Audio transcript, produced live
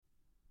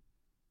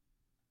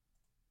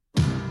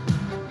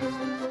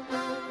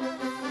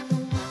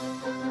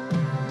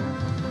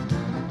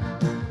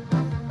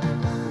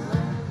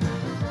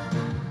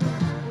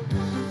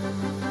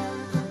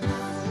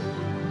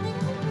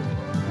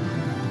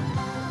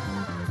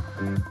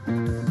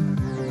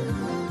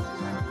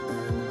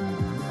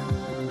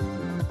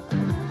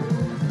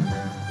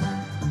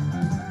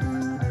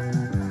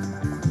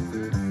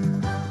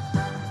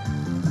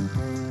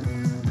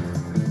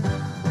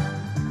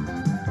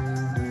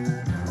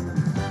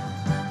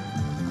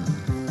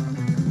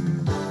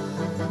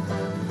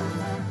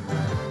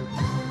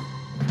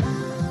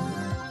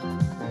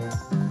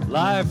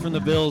Live from the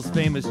Bills'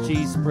 famous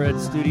cheese spread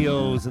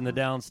studios in the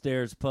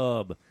downstairs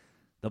pub,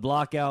 the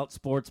Blockout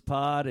Sports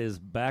Pod is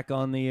back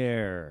on the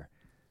air.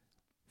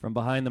 From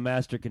behind the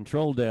master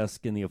control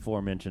desk in the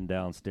aforementioned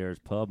downstairs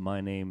pub,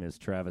 my name is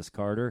Travis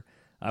Carter.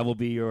 I will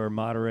be your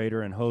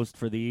moderator and host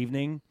for the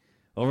evening.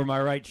 Over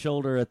my right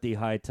shoulder at the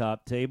high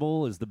top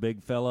table is the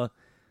big fella,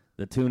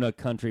 the tuna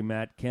country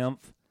Matt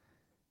Kempf.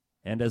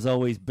 And as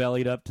always,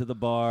 bellied up to the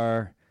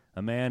bar,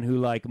 a man who,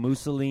 like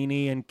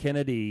Mussolini and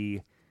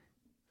Kennedy,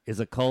 is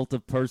a cult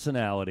of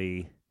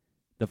personality,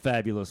 the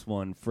fabulous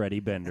one, Freddie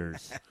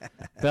Benders.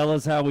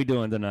 Fellas, how we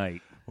doing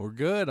tonight? We're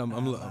good.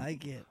 I'm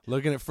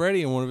looking at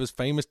Freddie in one of his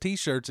famous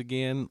T-shirts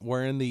again,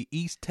 wearing the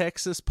East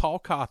Texas Paul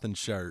Cawthon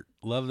shirt.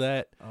 Love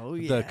that. Oh,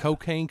 yeah. The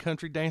cocaine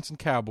country dancing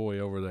cowboy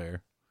over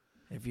there.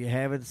 If you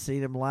haven't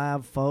seen him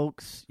live,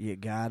 folks, you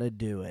got to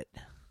do it.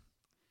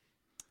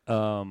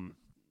 Tuna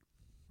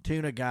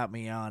got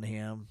me on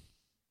him.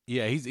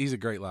 Yeah, he's a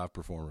great live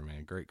performer,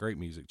 man. Great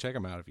music. Check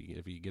him out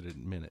if you get a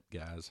minute,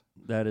 guys.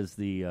 That is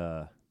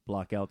the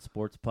Blockout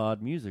Sports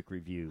Pod music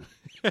review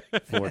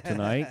for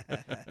tonight.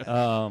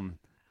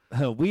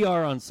 We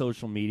are on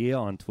social media,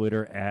 on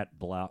Twitter at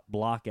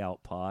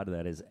Blockout Pod.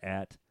 That is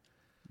at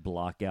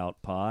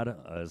Blockout Pod.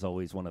 As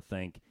always, want to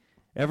thank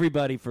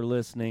everybody for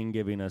listening,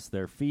 giving us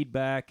their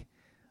feedback.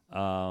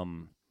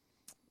 For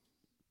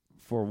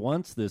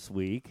once this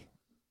week,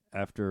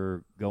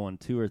 after going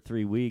 2 or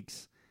 3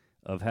 weeks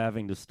of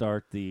having to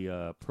start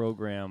the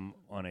program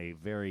on a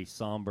very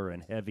somber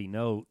and heavy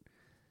note,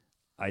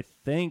 I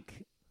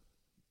think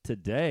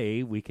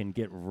today we can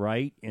get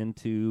right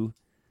into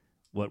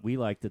what we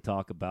like to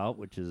talk about,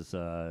 which is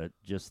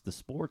just the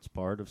sports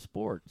part of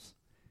sports,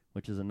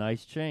 which is a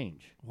nice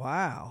change.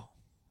 Wow.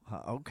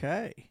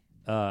 Okay.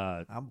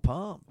 I'm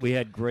pumped. We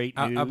had great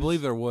news. I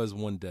believe there was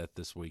one death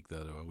this week,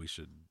 though.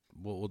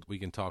 We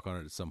can talk on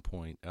it at some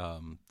point.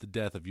 The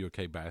death of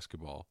UK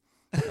basketball.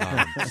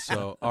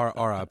 So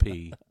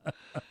RIP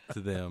to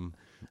them.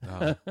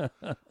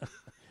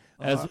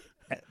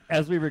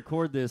 As we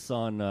record this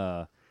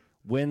on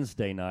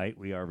Wednesday night,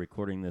 we are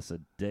recording this a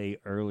day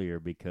earlier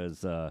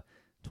because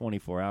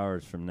 24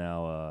 hours from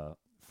now,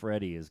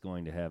 Freddie is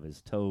going to have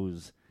his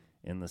toes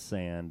in the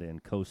sand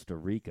in Costa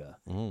Rica.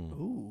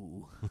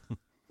 Ooh.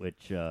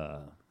 Which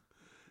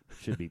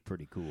should be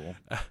pretty cool.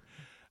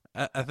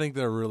 I think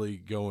they're really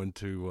going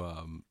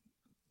to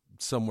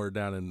somewhere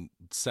down in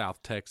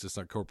South Texas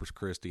on Corpus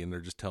Christi, and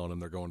they're just telling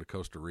them they're going to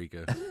Costa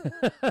Rica.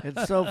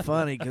 It's so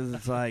funny because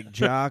it's like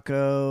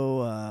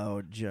Jocko.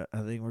 I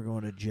think we're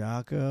going to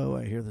Jocko.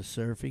 I hear the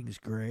surfing's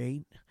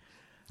great.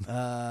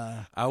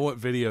 I want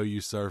video you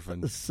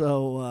surfing.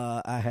 So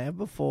I have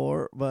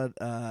before, but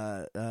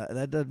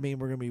that doesn't mean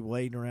we're going to be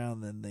wading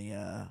around in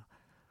the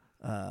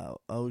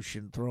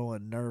ocean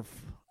throwing Nerf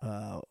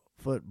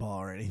football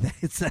or anything.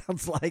 It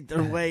sounds like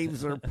their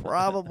waves are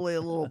probably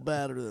a little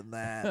better than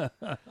that.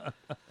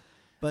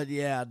 But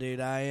yeah, dude,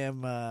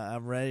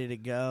 I'm ready to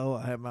go.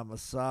 I have my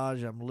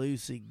massage. I'm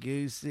loosey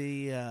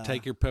goosey.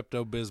 Take your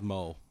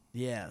Pepto-Bismol.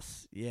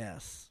 Yes.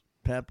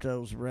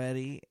 Pepto's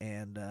ready,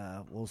 and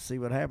we'll see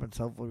what happens.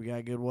 Hopefully, we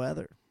got good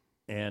weather.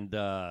 And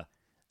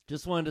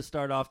just wanted to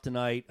start off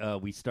tonight.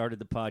 We started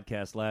the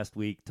podcast last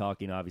week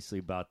talking, obviously,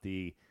 about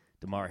the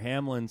Damar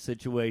Hamlin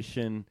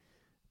situation.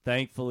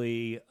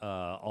 Thankfully,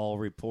 all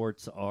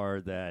reports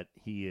are that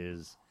he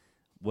is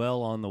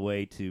well on the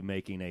way to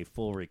making a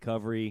full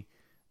recovery.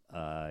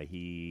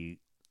 He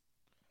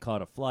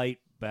caught a flight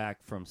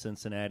back from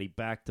Cincinnati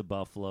back to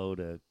Buffalo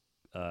to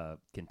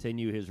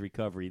continue his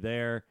recovery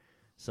there.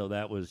 So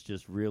that was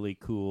just really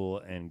cool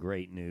and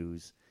great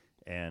news.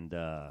 And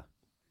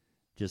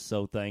just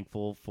so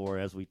thankful for,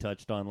 as we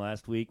touched on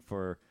last week,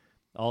 for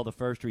all the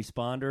first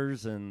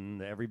responders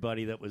and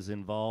everybody that was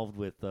involved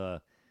with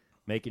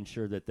making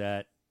sure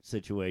that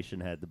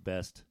situation had the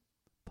best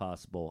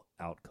possible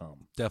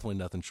outcome. Definitely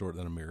nothing short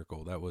than a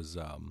miracle. That was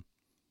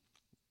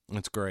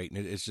it's great.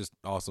 It's just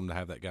awesome to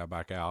have that guy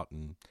back out,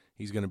 and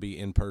he's going to be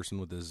in person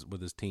with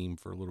his team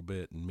for a little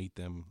bit and meet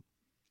them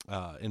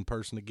in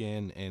person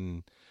again.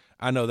 And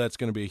I know that's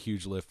going to be a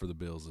huge lift for the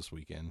Bills this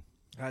weekend.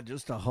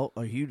 Just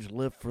a huge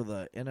lift for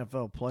the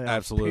NFL playoffs.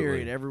 Absolutely.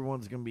 Period.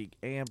 Everyone's going to be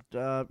amped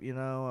up.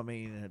 I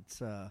mean,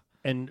 it's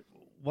and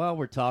while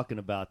we're talking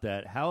about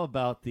that, how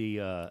about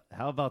the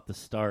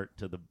start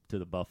to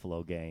the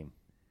Buffalo game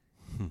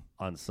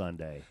on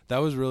Sunday? That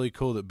was really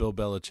cool that Bill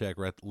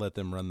Belichick let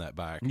them run that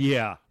back.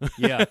 Yeah.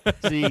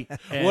 See,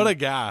 what a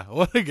guy!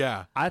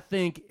 I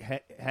think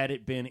had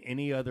it been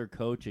any other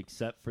coach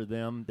except for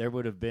them, there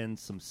would have been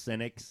some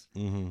cynics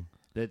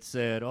that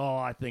said, "Oh,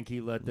 I think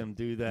he let them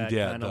do that."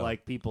 Yeah, kind of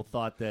like people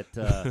thought that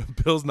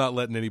Bill's not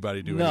letting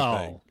anybody do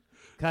anything.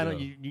 Kind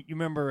of, you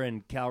remember in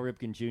Cal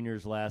Ripken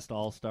Jr.'s last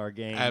All-Star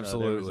game,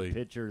 absolutely, there was a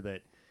pitcher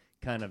that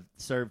kind of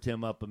served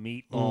him up a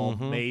meatball,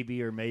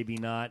 maybe or maybe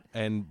not.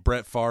 And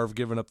Brett Favre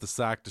giving up the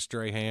sack to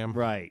Strahan.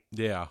 Right.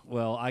 Yeah.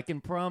 Well, I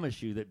can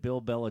promise you that Bill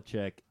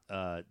Belichick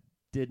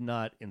did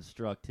not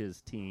instruct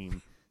his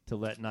team to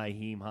let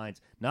Nyheim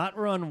Hines not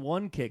run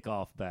one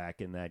kickoff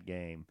back in that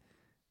game,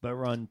 but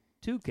run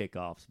two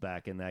kickoffs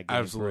back in that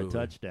game for a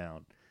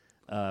touchdown.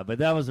 But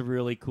that was a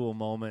really cool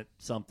moment,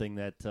 something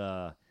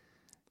that,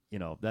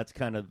 that's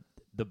kind of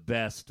the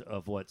best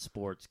of what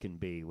sports can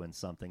be when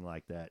something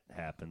like that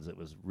happens. It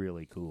was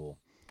really cool.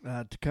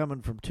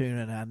 Coming from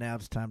Tuna, now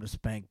it's time to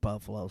spank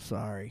Buffalo.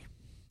 Sorry.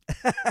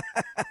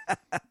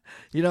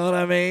 You know what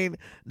I mean?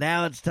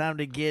 Now it's time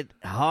to get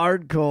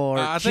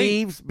hardcore.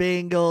 Chiefs,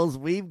 Bengals.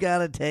 We've got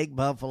to take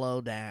Buffalo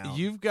down.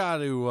 You've got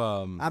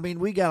to.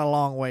 We got a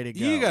long way to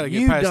go. You got to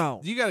get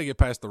past. You got to get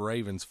past the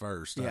Ravens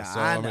first. Yeah, so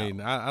I know. I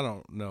mean, I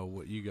don't know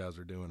what you guys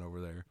are doing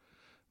over there,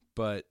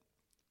 but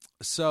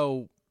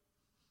so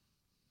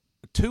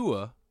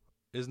Tua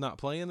is not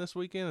playing this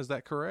weekend. Is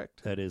that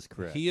correct? That is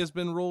correct. He has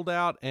been ruled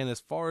out, and as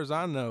far as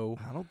I know,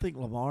 I don't think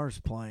Lamar's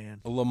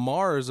playing.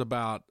 Lamar is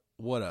about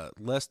a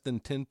less than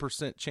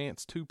 10%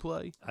 chance to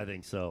play. I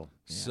think so.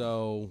 Yeah.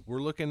 So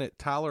we're looking at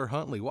Tyler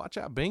Huntley. Watch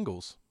out,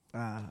 Bengals.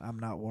 I'm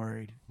not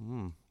worried.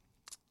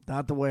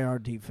 Not the way our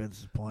defense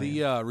is playing.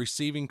 The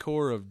receiving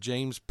core of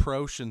James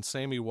Proche and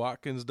Sammy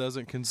Watkins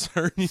doesn't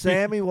concern you.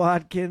 Sammy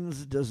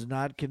Watkins does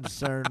not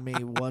concern me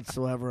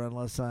whatsoever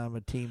unless I'm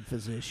a team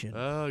physician.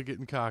 Oh,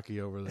 getting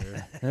cocky over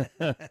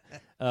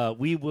there.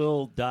 We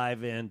will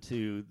dive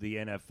into the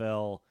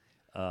NFL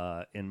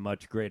in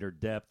much greater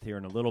depth here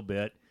in a little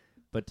bit.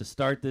 But to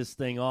start this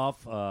thing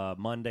off,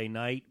 Monday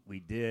night, we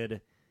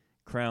did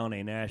crown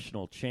a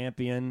national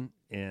champion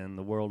in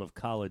the world of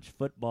college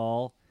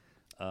football.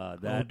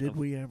 Did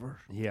we ever?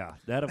 Yeah.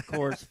 That, of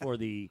course, for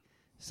the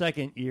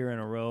second year in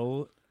a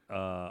row,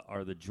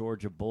 are the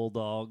Georgia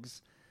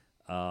Bulldogs.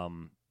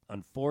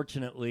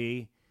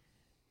 Unfortunately,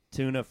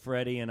 Tuna,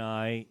 Freddie, and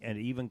I, and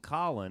even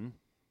Colin,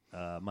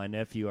 my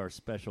nephew, our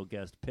special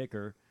guest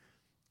picker,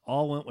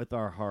 all went with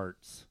our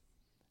hearts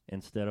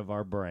instead of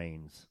our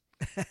brains.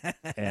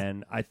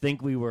 And I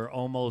think we were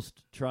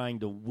almost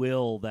trying to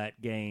will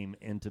that game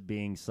into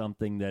being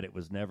something that it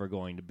was never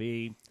going to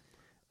be.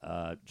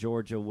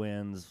 Georgia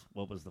wins.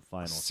 What was the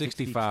final?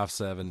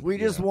 65-7. We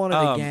just wanted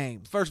a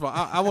game. First of all,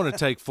 I want to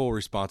take full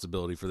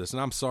responsibility for this, and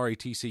I'm sorry,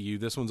 TCU.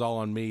 This one's all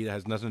on me. It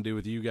has nothing to do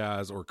with you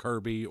guys or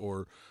Kirby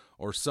or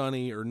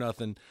Sonny or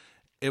nothing.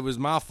 It was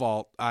my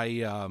fault.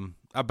 I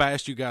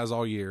bashed you guys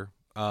all year,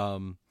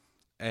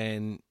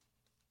 and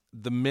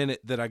the minute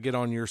that I get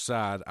on your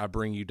side, I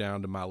bring you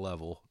down to my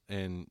level,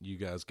 and you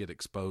guys get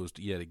exposed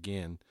yet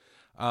again.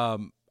 I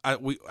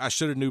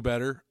should have knew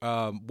better.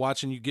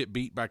 Watching you get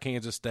beat by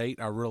Kansas State,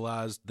 I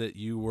realized that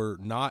you were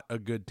not a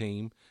good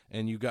team,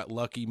 and you got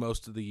lucky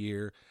most of the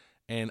year.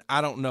 And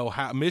I don't know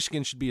how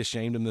Michigan should be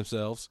ashamed of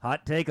themselves.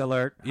 Hot take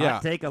alert. Yeah.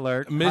 Hot take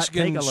alert.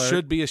 Michigan Hot take alert.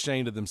 should be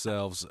ashamed of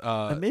themselves.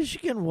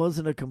 Michigan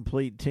wasn't a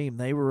complete team.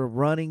 They were a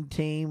running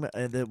team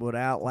that would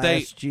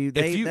outlast you.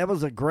 That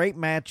was a great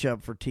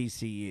matchup for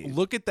TCU.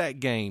 Look at that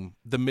game,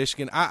 the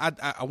Michigan.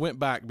 I went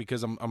back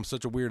because I'm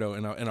such a weirdo,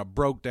 and I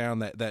broke down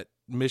that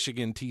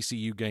Michigan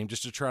TCU game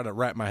just to try to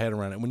wrap my head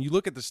around it. When you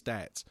look at the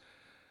stats,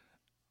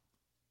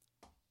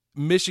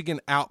 Michigan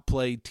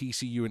outplayed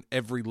TCU in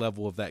every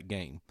level of that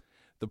game.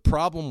 The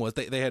problem was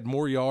they had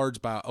more yards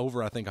by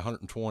over, I think,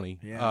 120.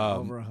 Yeah,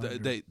 over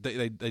 100.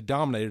 They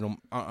dominated them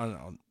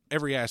on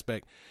every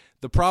aspect.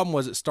 The problem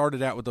was it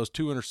started out with those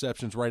 2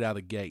 interceptions right out of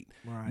the gate.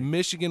 Right.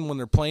 Michigan, when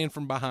they're playing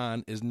from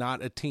behind, is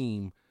not a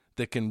team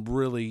that can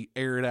really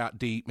air it out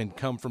deep and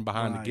come from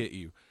behind to get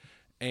you.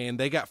 And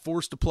they got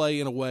forced to play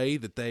in a way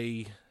that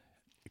they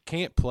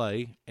can't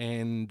play.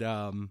 And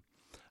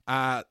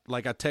I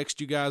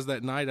text you guys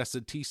that night. I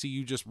said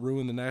TCU just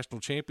ruined the national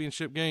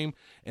championship game,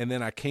 and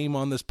then I came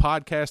on this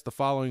podcast the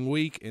following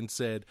week and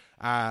said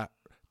I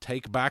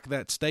take back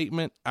that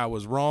statement. I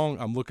was wrong.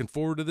 I'm looking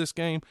forward to this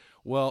game.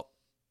 Well,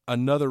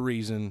 another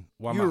reason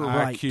why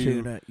my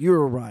IQ you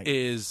were right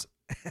is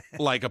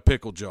like a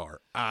pickle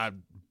jar. I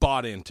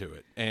bought into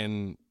it,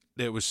 and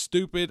it was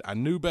stupid. I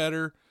knew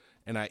better,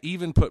 and I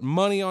even put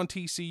money on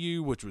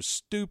TCU, which was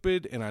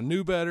stupid, and I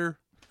knew better.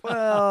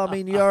 Well, I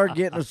mean, you are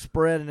getting a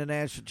spread in the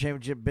national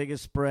championship,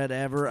 biggest spread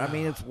ever. I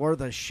mean, it's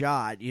worth a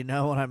shot. You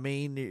know what I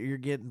mean? You're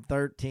getting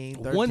 13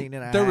 and a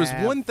half. There was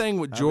one thing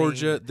with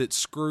Georgia that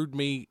screwed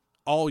me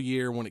all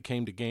year when it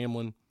came to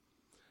gambling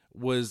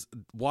was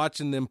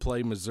watching them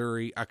play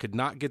Missouri. I could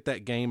not get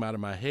that game out of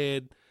my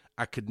head.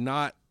 I could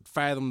not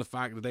fathom the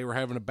fact that they were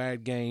having a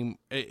bad game.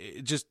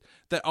 It just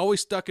that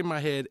always stuck in my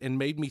head and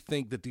made me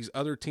think that these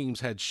other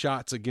teams had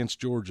shots against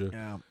Georgia.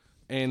 Yeah.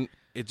 And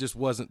it just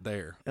wasn't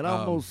there. It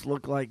almost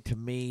looked like to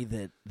me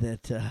that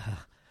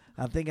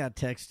I think I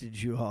texted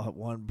you all at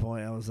one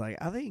point. I was like,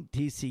 I think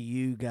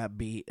TCU got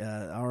beat,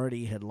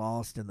 already had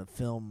lost in the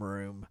film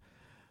room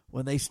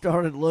when they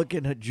started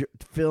looking at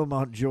film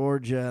on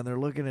Georgia, and they're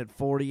looking at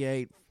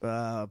 48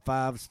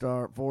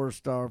 5-star,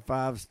 4-star,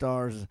 5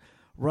 stars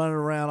running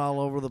around all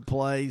over the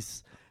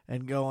place.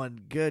 And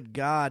going, good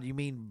God, you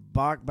mean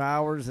Bach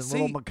Bowers and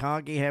Little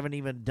McConkey haven't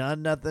even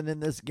done nothing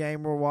in this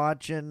game we're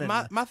watching? And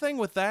my thing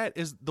with that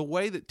is the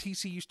way that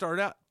TCU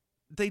started out,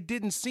 they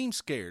didn't seem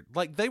scared.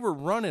 Like, they were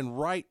running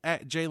right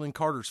at Jalen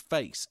Carter's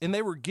face, and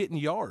they were getting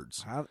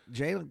yards.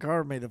 Jalen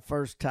Carter made the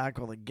first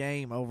tackle of the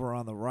game over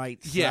on the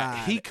right side.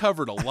 Yeah, he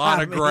covered a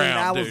lot of ground,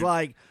 I was dude.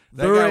 like,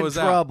 That they're guy in was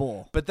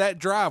trouble. out. But that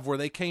drive where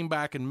they came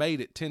back and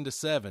made it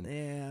 10-7,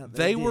 Yeah,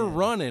 they were did.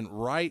 running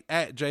right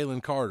at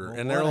Jalen Carter, Well,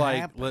 and they're what like,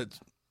 happened?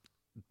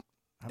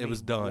 it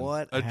was done.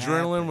 What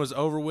Adrenaline happened? was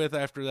over with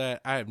after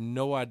that. I have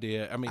no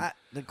idea. I mean,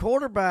 The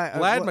quarterback,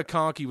 Lad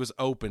McConkey was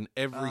open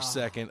every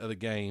second of the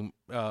game.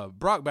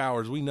 Brock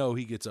Bowers, we know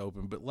he gets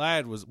open, but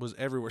Lad was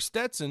everywhere.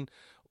 Stetson,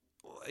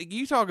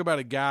 you talk about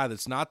a guy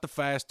that's not the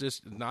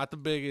fastest, not the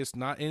biggest,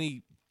 not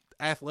any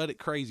athletic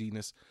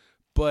craziness,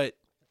 but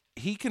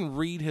he can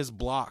read his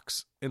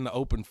blocks in the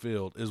open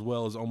field as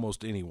well as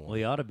almost anyone. Well,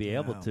 he ought to be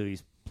able to.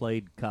 He's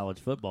played college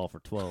football for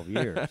 12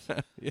 years.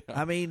 Yeah.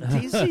 I mean,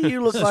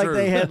 TCU looked like true.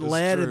 they had That's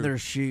lead in true. their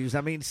shoes. I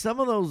mean, some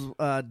of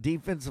those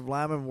defensive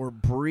linemen were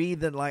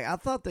breathing. Like, I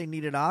thought they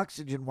needed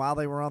oxygen while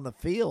they were on the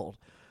field.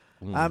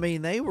 I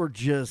mean, they were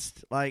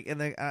just like,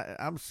 and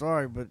I'm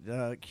sorry, but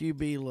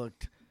QB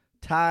looked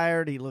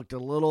tired. He looked a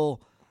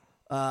little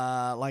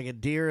like a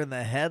deer in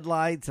the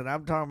headlights, and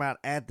I'm talking about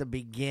at the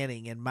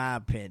beginning, in my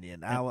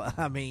opinion.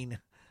 I mean,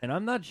 and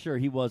I'm not sure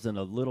he wasn't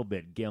a little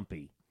bit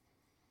gimpy.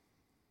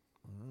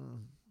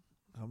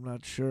 I'm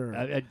not sure.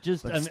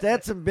 But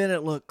Stetson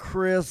Bennett looked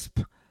crisp.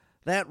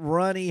 That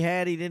run he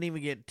had, he didn't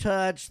even get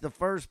touched. The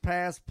first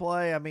pass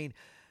play, I mean,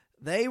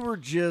 they were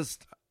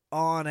just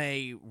on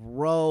a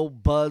row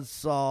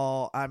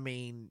buzzsaw. I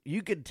mean,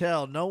 you could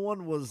tell no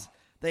one was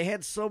 – they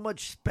had so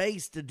much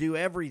space to do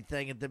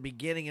everything at the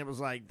beginning. It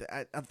was like –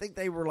 I think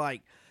they were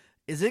like,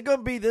 is it going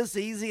to be this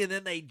easy? And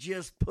then they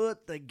just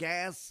put the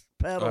gas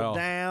pedal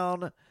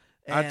down.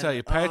 I tell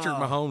you, Patrick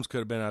Mahomes could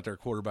have been out there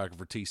quarterbacking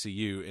for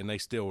TCU, and they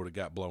still would have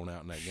got blown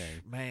out in that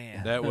game.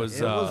 Man, that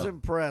was it was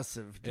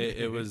impressive.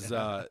 It was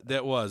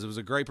that was. It was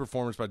a great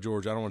performance by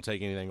Georgia. I don't want to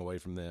take anything away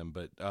from them,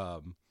 but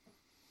I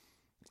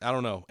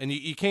don't know. And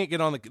you can't get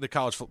on the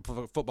college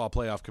football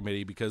playoff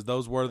committee because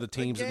those were the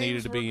teams that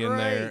needed to be in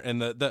there.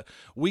 And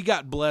we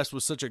got blessed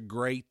with such a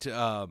great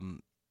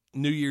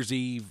New Year's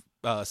Eve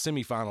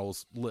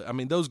semifinals. I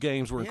mean, those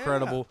games were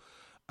incredible.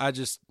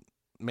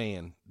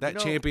 Man, that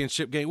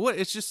championship game,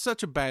 it's just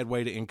such a bad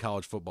way to end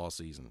college football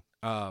season.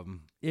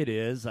 It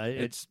is.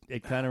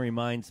 It kind of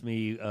reminds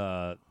me,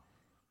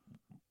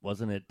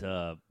 wasn't it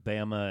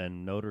Bama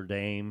and Notre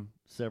Dame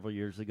several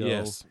years ago?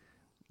 Yes.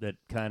 That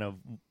kind of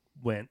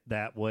went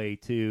that way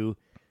too.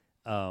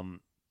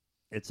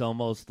 It's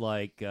almost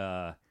like,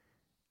 in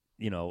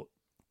the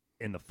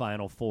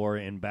Final Four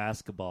in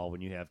basketball when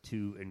you have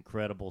two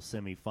incredible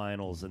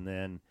semifinals and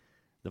then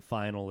the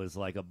final is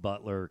like a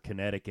Butler,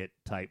 Connecticut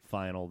type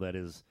final that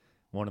is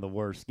one of the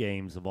worst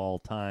games of all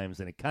times.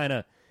 And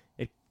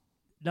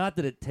not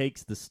that it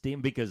takes the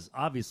steam, because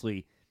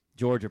obviously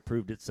Georgia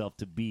proved itself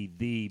to be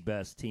the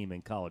best team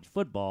in college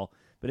football,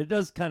 but it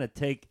does kind of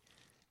take,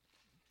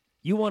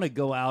 you want to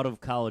go out of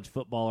college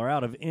football or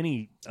out of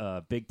any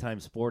big-time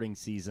sporting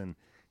season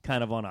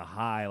kind of on a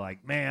high,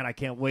 like, man, I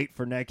can't wait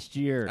for next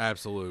year.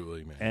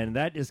 Absolutely, man. And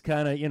that is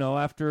kind of,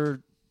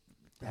 after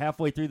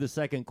halfway through the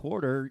second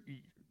quarter,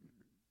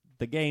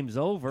 the game's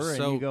over,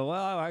 and you go,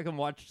 well, I can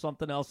watch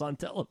something else on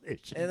television.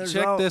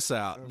 Check this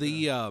out.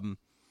 The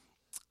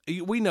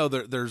we know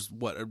there's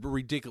a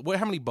ridiculous.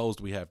 How many bowls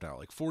do we have now?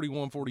 Like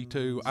 41,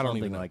 42? I don't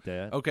even know. Something like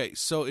that. Okay,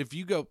 so if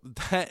you go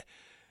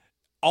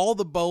all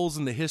the bowls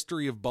in the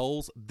history of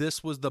bowls,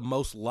 this was the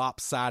most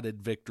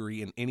lopsided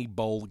victory in any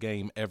bowl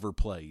game ever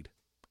played,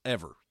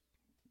 ever.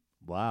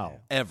 Wow,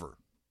 ever.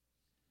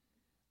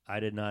 I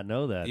did not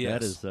know that.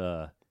 Yes.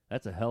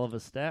 That's a hell of a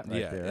stat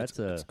right there.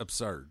 It's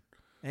absurd.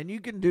 And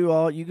you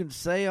can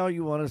say all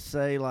you want to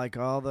say, like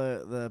all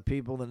the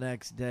people the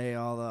next day,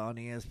 all the on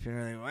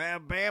ESPN, well,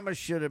 Bama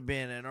should have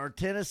been in, or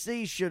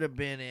Tennessee should have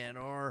been in,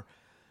 or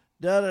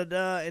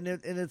da-da-da, and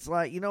it's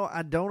like,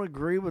 I don't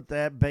agree with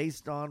that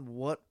based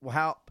on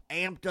how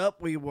amped up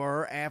we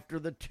were after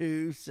the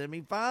two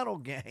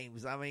semifinal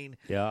games. I mean,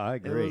 yeah, I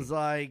agree. It was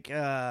like,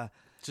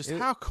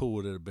 how cool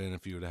would it have been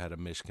if you would have had a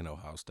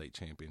Michigan-Ohio State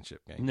championship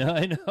game? No,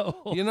 I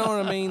know. You know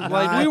what I mean?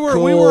 Like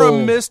we were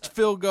a missed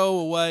field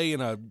goal away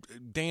and a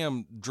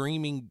damn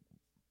dreaming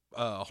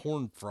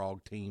Horned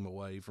Frog team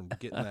away from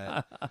getting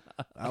that.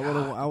 I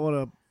would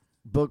have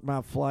booked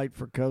my flight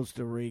for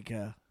Costa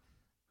Rica.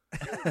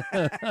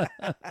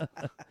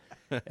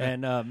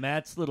 And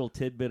Matt's little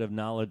tidbit of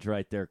knowledge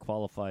right there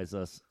qualifies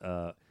us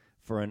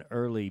for an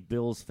early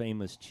Bill's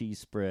Famous Cheese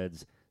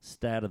Spreads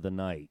stat of the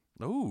night.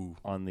 Ooh.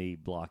 On the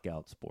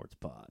Blockout Sports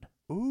Pod.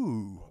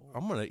 Ooh.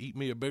 I'm going to eat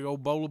me a big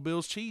old bowl of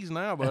Bill's cheese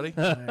now, buddy.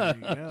 There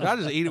you go. I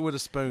just eat it with a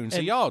spoon.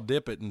 See, y'all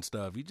dip it and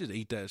stuff. You just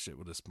eat that shit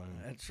with a spoon.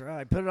 That's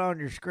right. Put it on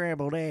your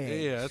scrambled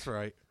eggs. Yeah, that's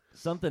right.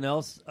 Something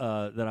else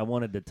that I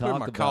wanted to talk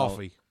about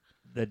coffee.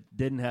 That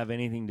didn't have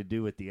anything to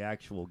do with the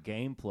actual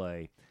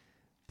gameplay,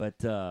 but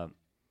did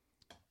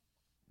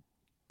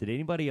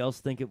anybody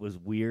else think it was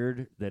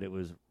weird that it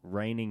was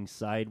raining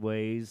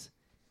sideways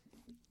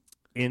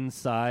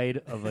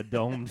inside of a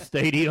domed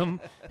stadium.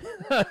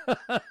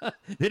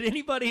 Did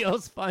anybody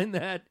else find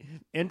that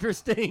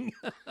interesting?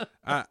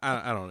 I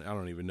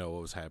don't even know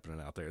what was happening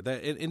out there.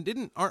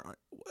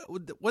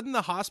 Wasn't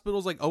the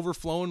hospitals like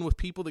overflowing with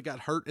people that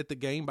got hurt at the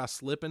game by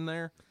slipping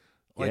there,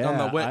 like on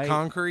the wet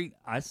concrete?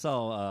 I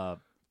saw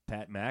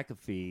Pat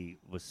McAfee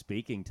was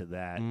speaking to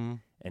that,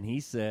 and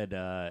he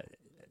said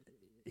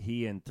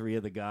he and 3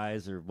 of the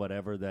guys or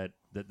whatever that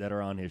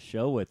are on his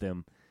show with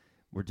him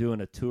were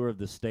doing a tour of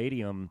the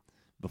stadium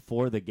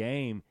before the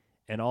game,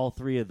 and all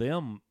 3 of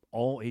them,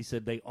 he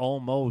said they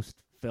almost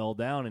fell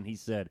down, and he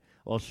said,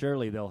 well,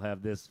 surely they'll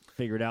have this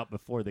figured out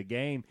before the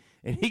game.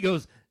 And he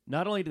goes,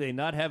 not only do they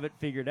not have it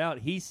figured out,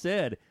 he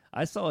said,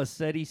 I saw a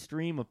steady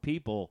stream of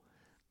people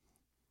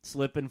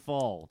slip and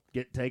fall,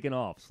 get taken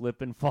off,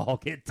 slip and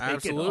fall, get taken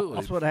Absolutely. off.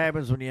 That's what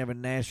happens when you have a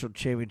national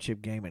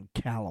championship game in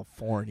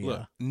California.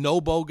 Look, no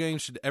bowl game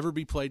should ever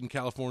be played in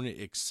California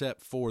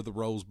except for the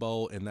Rose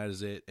Bowl, and that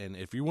is it. And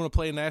if you want to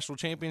play a national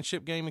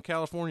championship game in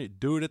California,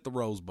 do it at the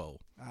Rose Bowl.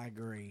 I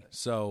agree.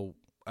 So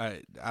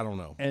I don't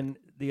know. And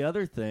the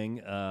other thing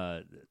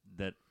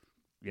that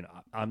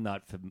I'm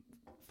not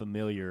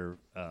familiar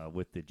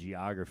with the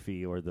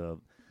geography or the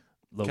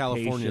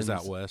California's locations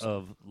out west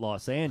of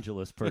Los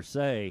Angeles per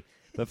se,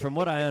 but from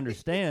what I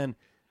understand,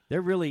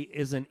 there really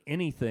isn't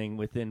anything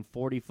within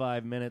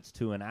 45 minutes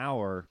to an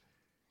hour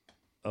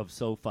of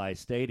SoFi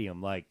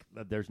Stadium. Like,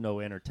 there's no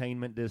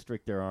entertainment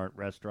district. There aren't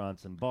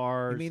restaurants and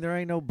bars. You mean there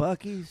ain't no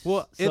Buc-ee's?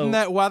 Well, isn't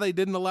that why they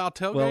didn't allow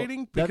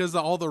tailgating? Because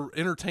of all the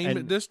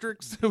entertainment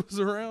districts that was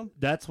around?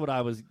 That's what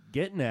I was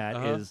getting at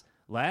is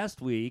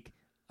last week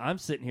I'm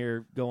sitting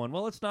here going,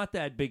 well, it's not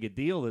that big a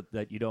deal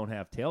that you don't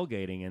have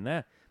tailgating and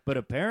that. But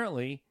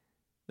apparently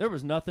there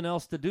was nothing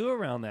else to do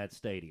around that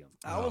stadium.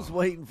 I was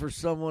waiting for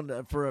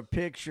someone for a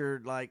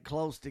picture like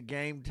close to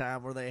game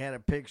time where they had a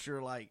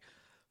picture like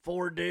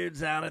 4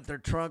 dudes out at their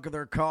trunk of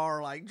their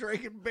car like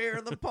drinking beer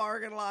in the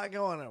parking lot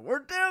going,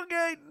 we're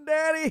tailgating,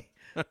 Daddy.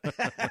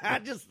 I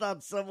just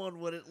thought someone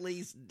would at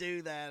least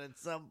do that at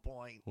some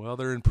point. Well,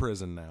 they're in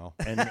prison now.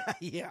 And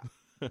Yeah.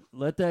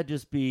 let that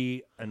just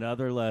be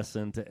another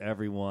lesson to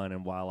everyone.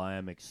 And while I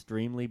am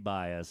extremely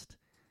biased,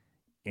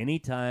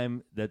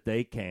 anytime that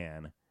they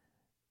can,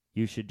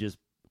 you should just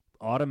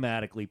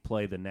automatically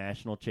play the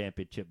national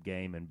championship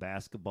game in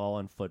basketball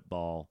and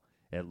football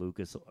at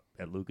Lucas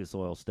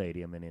Oil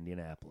Stadium in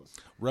Indianapolis.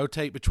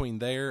 Rotate between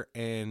there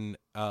and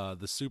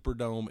the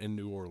Superdome in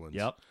New Orleans.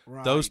 Yep.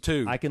 Right. Those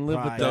two. I can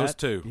live with that. Those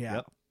two. Yeah.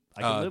 Yep.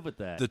 I can live with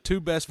that. The 2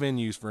 best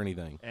venues for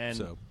anything.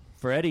 And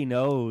Freddie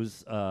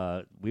knows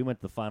we went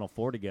to the Final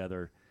Four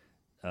together.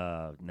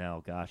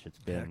 Now, gosh, it's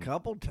been a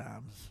couple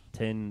times.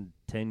 10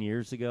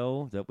 years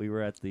ago that we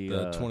were at the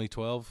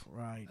 2012.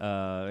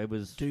 Right. It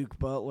was Duke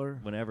Butler.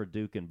 whenever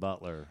Duke and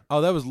Butler.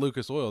 Oh, that was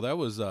Lucas Oil. That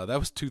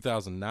was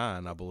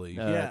 2009, I believe.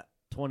 Yeah.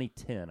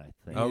 2010, I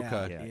think.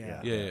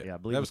 Okay. Yeah. I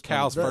believe That was it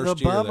Cal's The first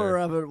year bummer there.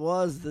 of it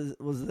was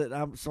that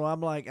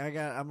I'm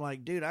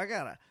like, dude, I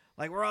gotta,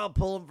 like, we're all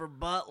pulling for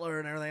Butler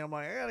and everything. I'm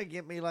like, I gotta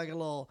get me like a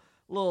little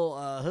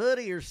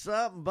hoodie or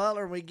something,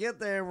 Butler. And we get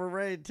there and we're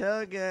ready to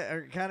tailgate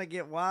or kind of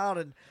get wild.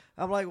 And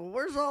I'm like, well,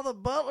 where's all the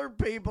Butler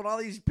people? And all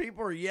these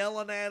people are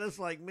yelling at us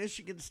like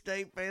Michigan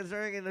State fans.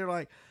 And they're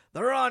like,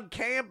 they're on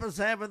campus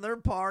having their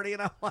party.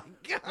 And I'm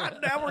like, God,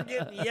 now we're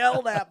getting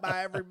yelled at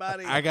by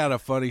everybody. I got a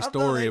funny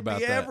story about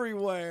that.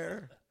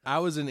 Everywhere. I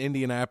was in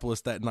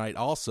Indianapolis that night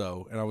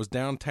also, and I was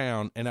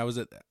downtown, and I was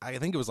at, I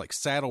think it was like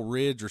Saddle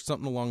Ridge or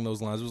something along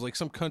those lines. It was like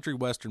some country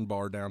western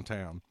bar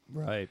downtown.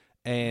 Right.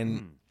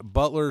 And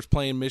Butler's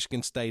playing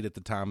Michigan State at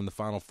the time in the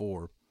Final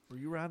Four. Were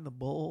you riding the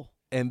bull?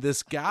 And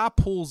this guy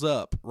pulls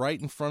up right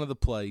in front of the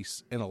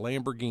place in a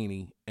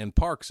Lamborghini and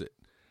parks it.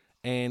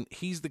 And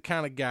he's the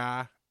kind of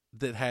guy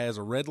that has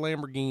a red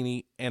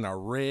Lamborghini and a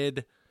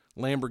red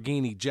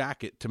Lamborghini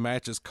jacket to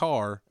match his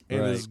car.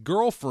 And his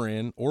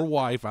girlfriend or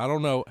wife, I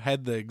don't know,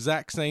 had the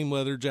exact same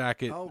leather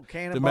jacket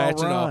to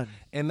match it all.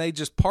 And they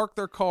just parked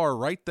their car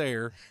right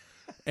there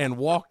and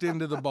walked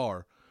into the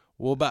bar.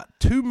 Well, about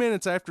 2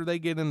 minutes after they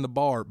get in the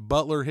bar,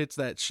 Butler hits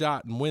that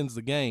shot and wins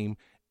the game,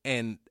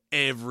 and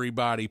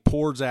everybody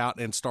pours out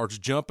and starts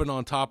jumping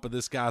on top of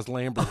this guy's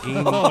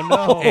Lamborghini. Oh,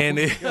 no. And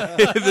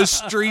the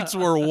streets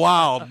were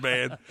wild,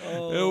 man.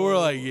 And we're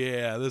like,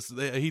 yeah,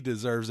 he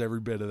deserves every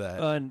bit of that.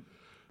 And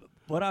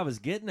what I was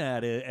getting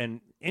at is,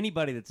 and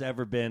anybody that's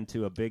ever been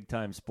to a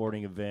big-time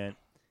sporting event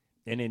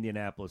in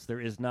Indianapolis, there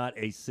is not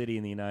a city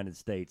in the United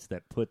States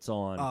that puts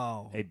on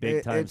a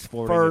big-time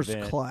sporting event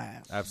first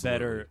class.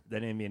 better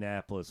than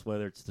Indianapolis,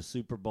 whether it's the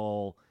Super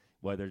Bowl,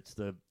 whether it's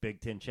the Big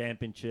Ten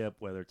Championship,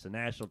 whether it's a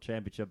national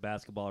championship,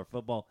 basketball or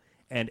football,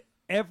 and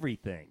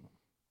everything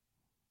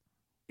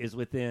is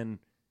within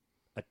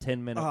a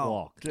 10-minute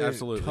walk. Dude,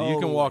 Absolutely. totally. You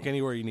can walk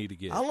anywhere you need to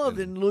get. I loved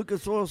in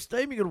Lucas Oil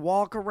Stadium. You could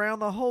walk around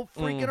the whole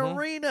freaking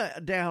arena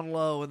down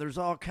low, and there's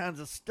all kinds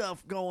of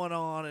stuff going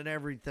on and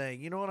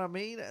everything. You know what I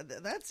mean?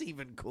 That's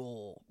even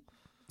cool.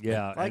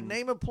 Yeah, Like and,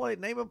 name a place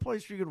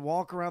where you could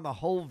walk around the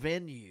whole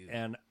venue.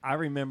 and I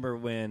remember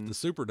when The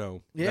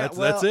Superdome. Yeah,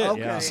 That's it.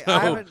 Okay. Yeah. So, I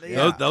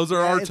haven't, those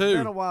are our it's two.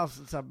 been a while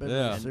since I've been to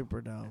Yeah. the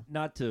Superdome.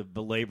 not to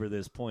belabor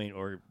this point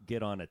or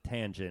get on a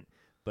tangent,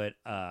 but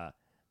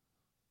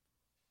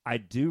I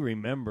do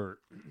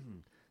remember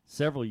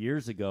several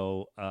years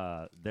ago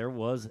there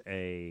was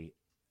a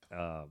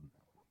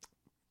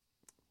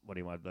what do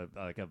you want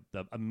like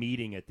a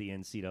meeting at the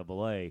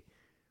NCAA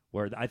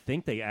where I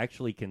think they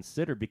actually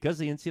considered, because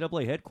the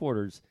NCAA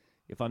headquarters,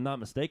 if I'm not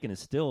mistaken, is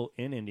still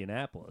in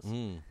Indianapolis,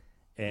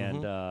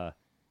 and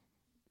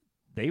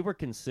they were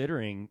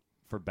considering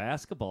for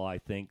basketball, I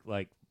think,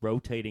 like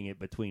rotating it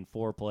between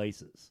 4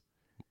 places.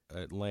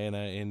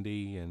 Atlanta,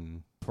 Indy,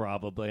 and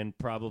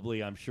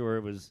Probably, I'm sure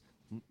it was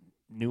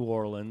New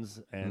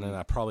Orleans,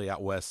 then probably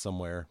out west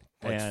somewhere,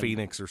 like and,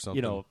 Phoenix or something.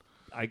 You know,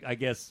 I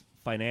guess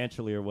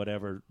financially or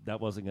whatever, that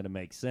wasn't going to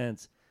make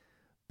sense.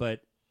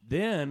 But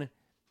then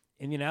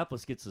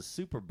Indianapolis gets a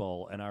Super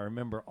Bowl, and I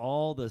remember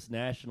all this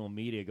national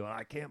media going,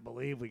 "I can't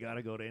believe we got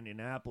to go to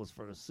Indianapolis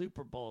for the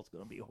Super Bowl. It's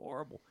going to be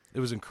horrible." It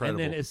was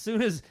incredible. And then as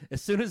soon as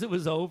it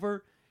was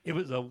over, it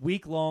was a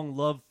week-long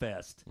love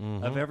fest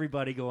of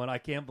everybody going, "I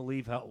can't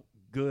believe how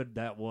good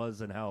that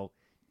was and how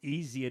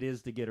easy it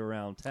is to get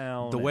around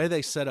town." The way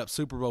they set up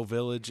Super Bowl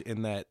Village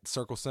in that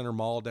Circle Center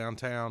Mall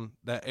downtown,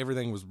 that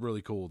everything was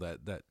really cool.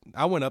 That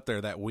I went up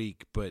there that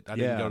week, but I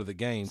didn't go to the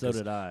game. So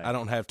did I. I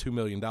don't have $2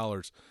 million,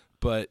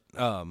 but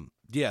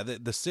yeah,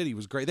 the city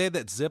was great. They had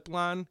that zip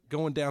line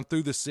going down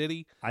through the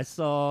city. I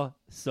saw.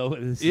 So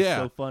this is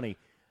so funny.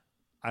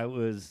 I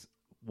was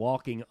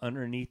walking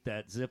underneath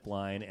that zip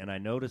line, and I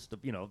noticed,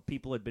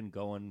 people had been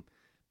going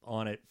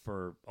on it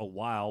for a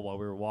while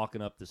we were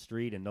walking up the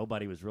street, and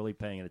nobody was really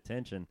paying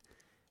attention.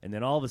 And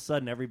then all of a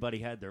sudden, everybody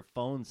had their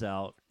phones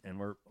out and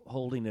were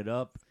holding it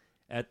up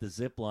at the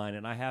zip line.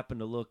 And I happened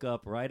to look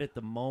up right at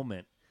the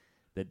moment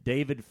that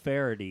David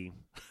Faraday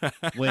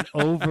went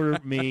over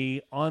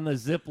me on the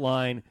zip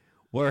line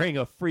wearing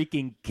a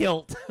freaking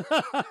kilt.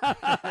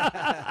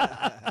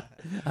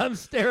 I'm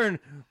staring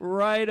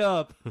right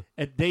up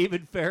at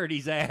David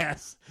Faraday's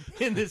ass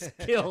in this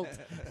kilt,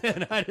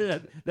 and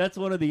that's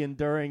one of the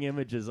enduring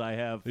images I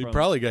have. He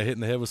probably got hit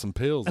in the head with some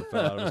pills that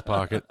fell out of his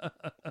pocket.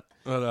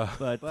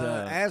 But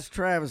ask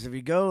Travis, if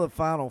you go to the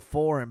Final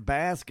Four in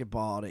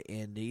basketball to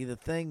Indy, the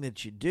thing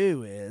that you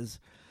do is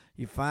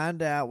you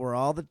find out where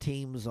all the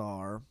teams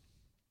are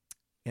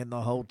in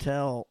the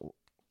hotels,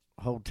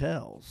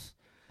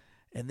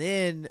 and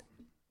then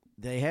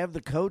they have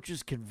the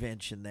coaches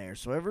convention there.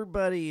 So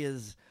everybody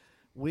is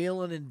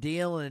wheeling and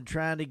dealing and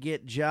trying to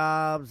get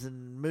jobs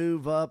and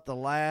move up the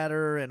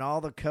ladder, and all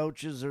the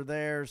coaches are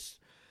there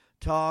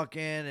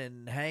talking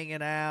and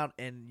hanging out,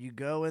 and you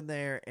go in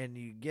there and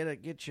you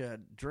get you a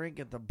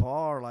drink at the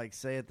bar, like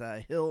say at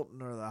the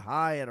Hilton or the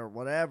Hyatt or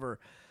whatever.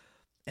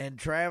 And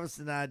Travis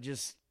and I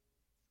just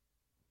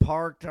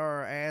parked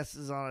our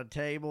asses on a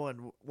table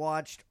and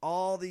watched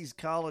all these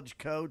college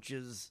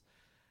coaches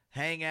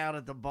hang out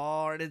at the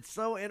bar, and it's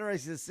so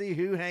interesting to see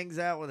who hangs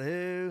out with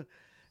who.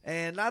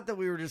 And not that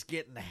we were just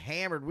getting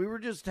hammered, we were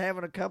just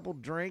having a couple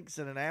drinks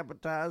and an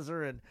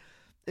appetizer, and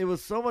it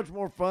was so much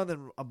more fun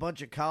than a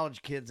bunch of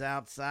college kids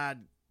outside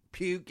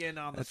puking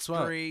on the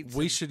streets.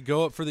 We should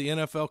go up for the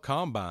NFL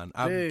Combine.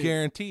 I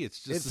guarantee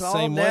it's just the all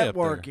same way up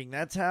there. networking.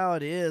 That's how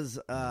it is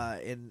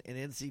in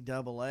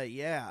NCAA.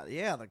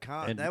 Yeah,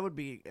 that would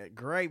be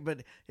great.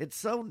 But it's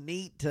so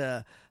neat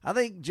to. I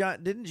think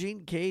didn't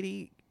Gene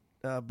Katie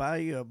buy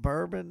you a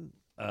bourbon?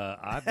 You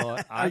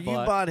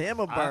bought him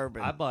a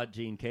bourbon. I bought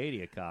Gene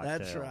Katie a cocktail.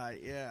 That's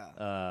right,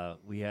 yeah.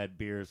 We had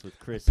beers with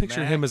Chris Picture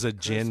Mack. him as a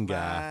gin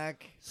guy.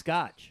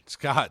 Scotch,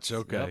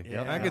 okay.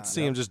 Yep. I could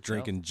see him just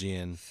drinking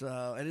gin.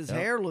 So, and his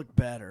hair looked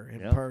better in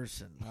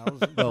person. I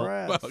was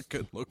impressed. Well, it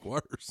couldn't look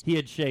worse. He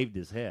had shaved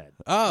his head.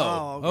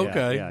 Oh,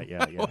 okay.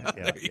 Yeah. There you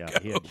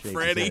He go, had shaved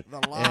Freddie. his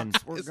head. The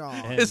locks were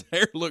gone. His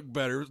hair looked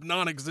better. It was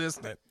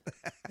non-existent.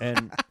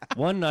 And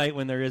one night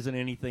when there isn't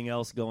anything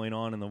else going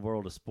on in the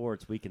world of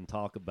sports, we can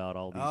talk about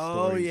all these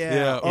stories.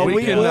 Yeah. Oh,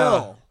 we can,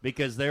 will.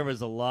 Because there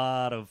was a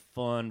lot of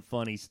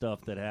funny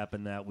stuff that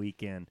happened that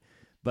weekend.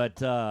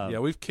 But yeah,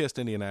 we've kissed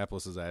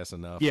Indianapolis's ass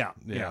enough. Yeah.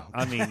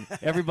 I mean,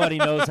 everybody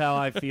knows how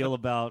I feel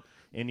about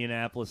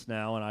Indianapolis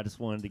now, and I just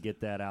wanted to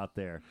get that out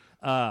there.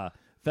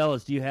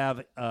 Fellas, do you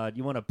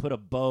want to put a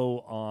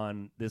bow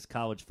on this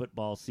college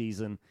football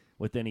season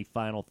with any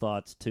final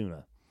thoughts,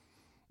 Tuna?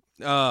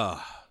 I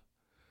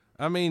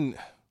mean,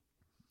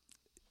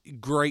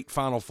 great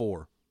Final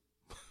Four.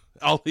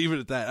 I'll leave it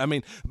at that. I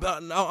mean,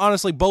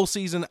 honestly, bowl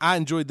season, I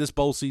enjoyed this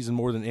bowl season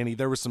more than any.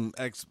 There were some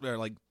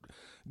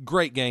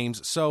great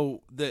games.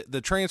 So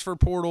the transfer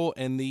portal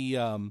and the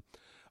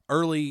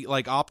early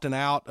opting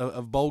out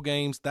of bowl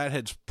games, that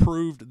has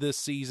proved this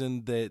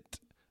season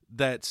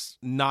that's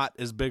not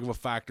as big of a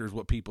factor as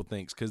what people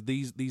think, because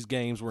these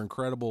games were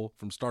incredible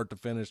from start to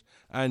finish.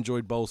 I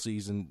enjoyed bowl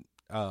season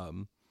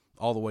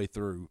all the way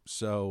through.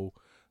 So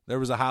there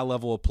was a high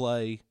level of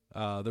play.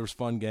 There was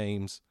fun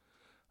games.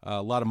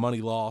 A lot of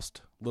money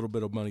lost, a little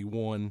bit of money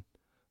won.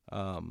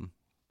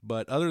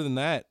 But other than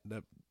that,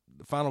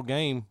 final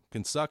game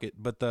can suck it.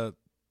 But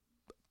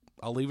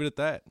I'll leave it at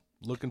that.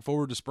 Looking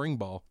forward to spring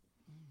ball.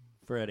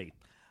 Freddie.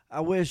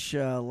 I wish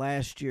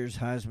last year's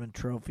Heisman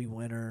Trophy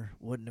winner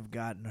wouldn't have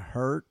gotten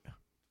hurt.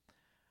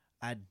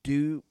 I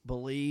do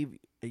believe,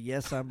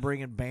 yes, I'm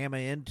bringing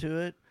Bama into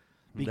it.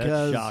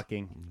 Because, that's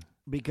shocking.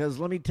 Because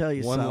let me tell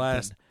you One something.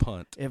 last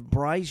punt. If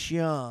Bryce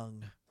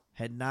Young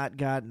had not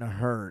gotten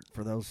hurt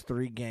for those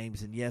 3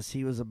 games, and yes,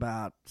 he was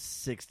about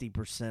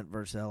 60%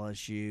 versus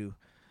LSU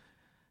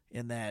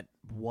in that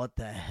what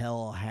the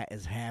hell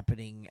is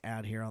happening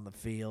out here on the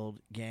field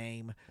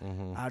game,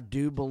 I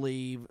do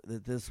believe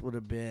that there would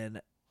have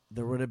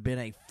been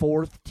a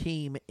 4th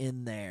team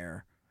in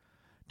there.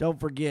 Don't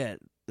forget,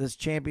 this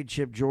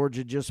championship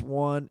Georgia just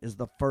won is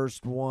the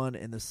first one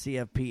in the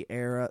CFP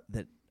era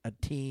that a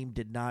team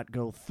did not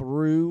go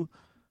through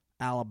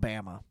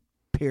Alabama,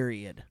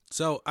 period.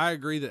 So I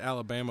agree that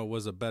Alabama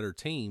was a better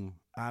team.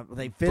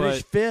 They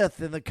finished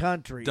 5th in the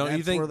country. Don't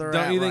you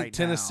think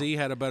Tennessee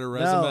had a better No,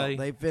 resume?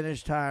 they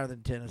finished higher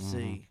than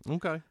Tennessee.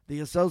 Okay. The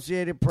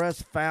Associated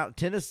Press found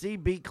Tennessee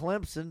beat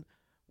Clemson.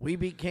 We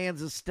beat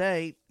Kansas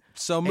State.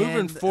 So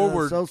moving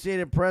forward, the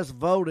Associated Press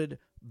voted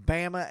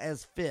Bama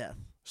as 5th.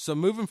 So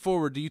moving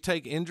forward, do you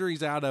take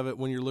injuries out of it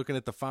when you're looking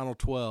at the final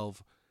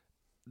 12?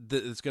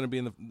 That's going to be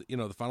in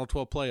the final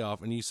 12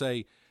 playoff, and you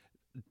say,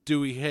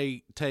 do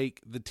we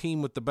take the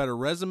team with the better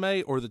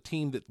resume or the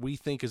team that we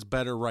think is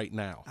better right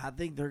now? I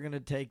think they're going to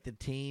take the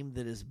team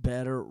that is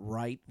better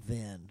right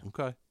then.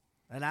 Okay.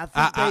 And I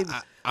think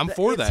I'm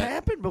for that. It's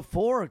happened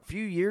before a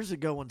few years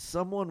ago when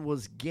someone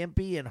was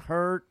gimpy and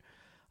hurt.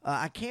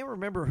 I can't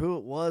remember who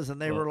it was,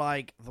 and they were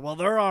like, well,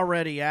 they're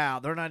already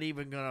out. They're not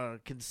even going to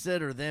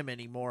consider them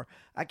anymore.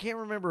 I can't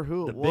remember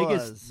who it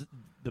was.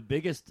 The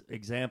biggest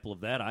example of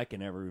that I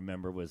can ever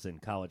remember was in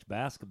college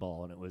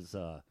basketball, and it was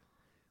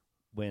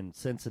when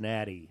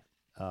Cincinnati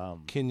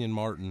Kenyon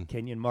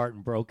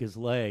Martin broke his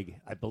leg,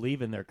 I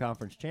believe, in their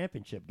conference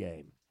championship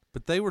game.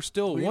 But they were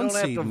still one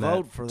seed seed in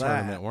that for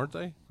tournament, that. weren't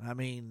they? I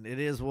mean, it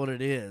is what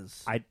it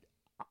is.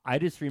 I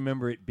just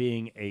remember it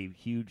being a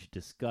huge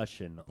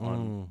discussion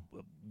on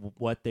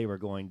what they were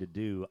going to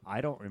do. I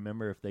don't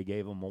remember if they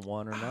gave them a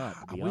 1 or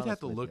not. To be We'd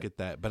have to look at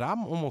that, but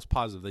I'm almost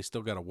positive they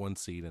still got a 1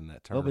 seed in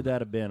that tournament. What would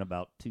that have been,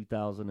 about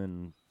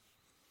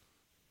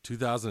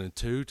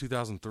 2002,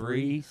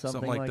 2003,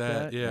 something like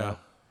that? Yeah.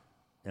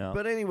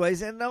 But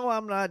anyways, and no,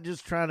 I'm not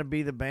just trying to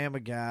be the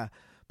Bama guy,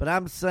 but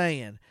I'm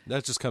saying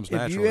that just comes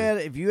naturally.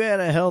 If you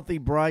had a healthy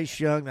Bryce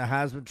Young, the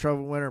Heisman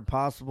Trophy winner,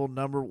 possible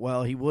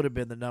he would have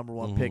been the number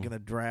 1 pick in the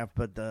draft,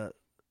 but the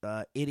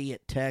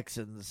idiot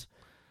Texans.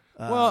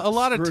 A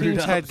lot of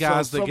teams had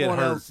guys that get hurt,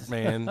 else.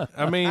 Man.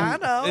 I mean,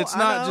 it's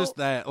not just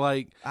that.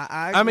 Like,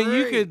 I mean,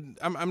 you agree. could.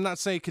 I'm not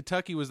saying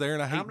Kentucky was there,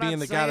 and I hate being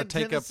the guy to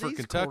take up for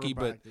Kentucky,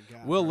 but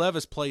Will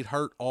Levis played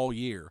hurt all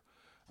year.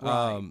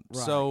 Right.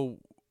 So,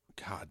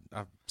 God,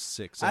 I'm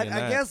sick saying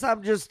that. I guess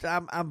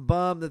I'm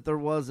bummed that there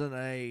wasn't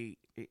a.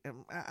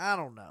 I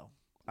don't know.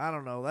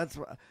 That's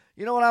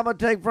you know what I'm gonna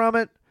take from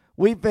it.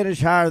 We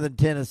finished higher than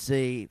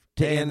Tennessee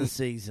to end the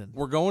season.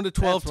 We're going to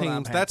 12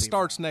 teams. That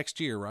starts next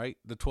year, right?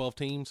 The 12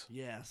 teams?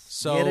 Yes.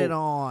 So get it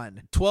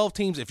on. 12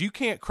 teams. If you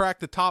can't crack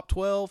the top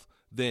 12,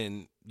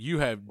 then you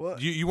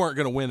weren't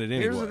going to win it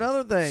anyway. Here's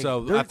another thing.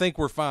 So I think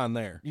we're fine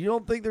there. You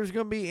don't think there's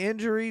going to be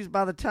injuries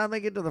by the time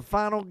they get to the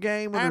final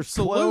game when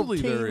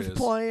Absolutely there's 12 teams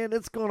playing?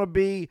 It's going to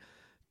be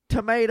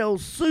tomato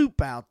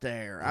soup out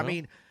there. Well, I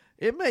mean,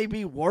 it may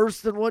be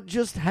worse than what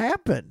just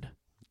happened.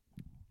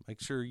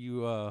 Make sure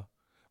you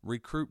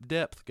recruit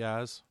depth,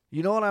 guys.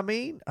 You know what I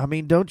mean? I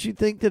mean, don't you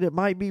think that it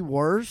might be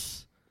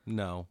worse?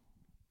 No.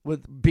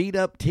 With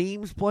beat-up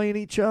teams playing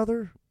each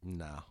other?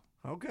 No.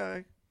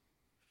 Okay.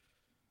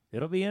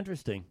 It'll be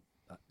interesting.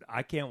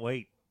 I can't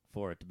wait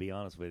for it, to be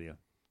honest with you.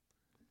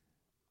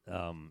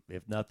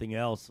 If nothing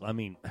else, I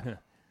mean,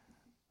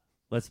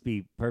 let's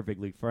be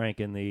perfectly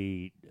frank, in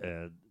the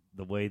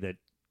way that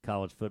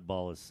college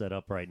football is set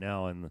up right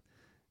now, and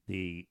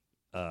the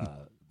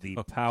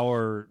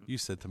power. You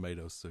said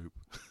tomato soup.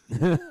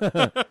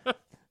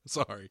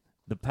 Sorry.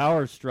 The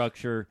power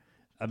structure.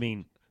 I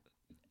mean,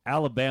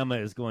 Alabama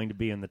is going to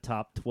be in the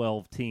top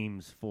 12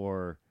 teams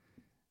for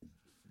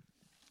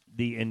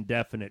the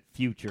indefinite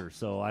future.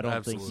 So I don't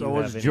Absolutely. think you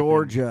have anything.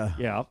 Georgia.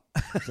 Yeah.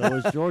 So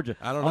is Georgia.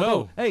 I don't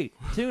know. Hey,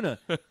 Tuna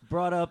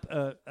brought up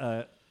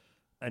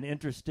an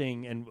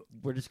interesting, and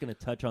we're just going to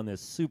touch on this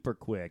super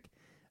quick.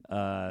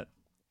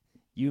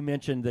 You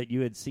mentioned that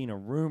you had seen a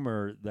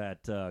rumor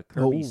that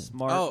Kirby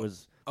Smart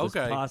was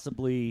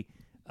possibly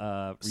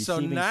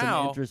receiving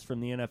some interest from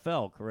the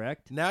NFL,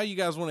 correct? Now you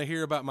guys want to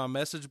hear about my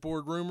message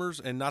board rumors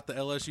and not the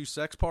LSU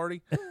sex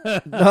party?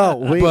 No,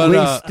 we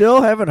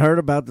still haven't heard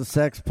about the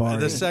sex party.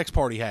 The sex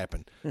party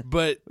happened.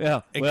 But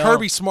well,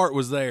 Kirby Smart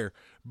was there.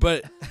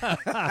 But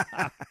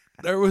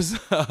there was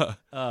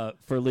for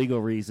legal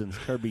reasons,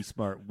 Kirby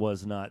Smart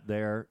was not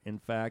there. In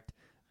fact,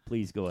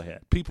 please go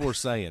ahead. People are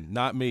saying,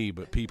 not me,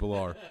 but people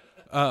are.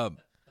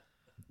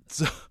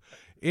 So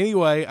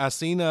anyway, I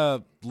seen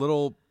a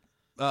little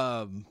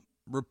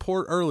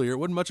report earlier. It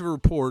wasn't much of a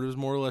report. It was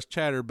more or less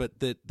chatter, but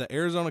that the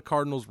Arizona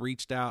Cardinals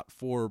reached out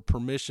for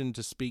permission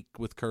to speak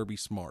with Kirby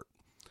Smart.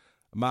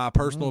 My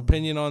personal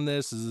opinion on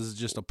this is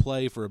just a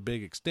play for a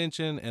big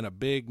extension and a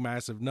big,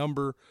 massive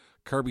number.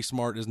 Kirby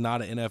Smart is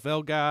not an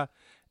NFL guy,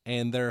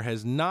 and there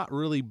has not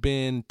really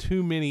been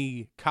too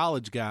many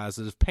college guys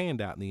that have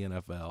panned out in the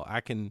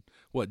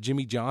NFL.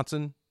 Jimmy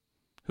Johnson?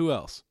 Who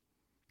else?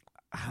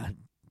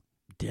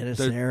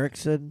 Dennis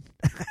Erickson.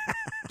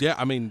 Yeah,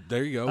 I mean,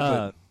 there you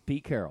go.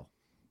 Pete Carroll.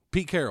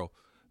 Pete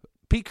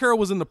Carroll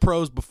was in the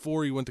pros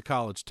before he went to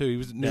college too. He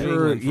was in New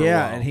England for a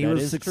while. And he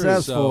was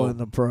successful in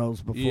the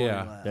pros before he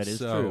left. That is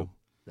true.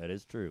 That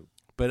is true.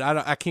 But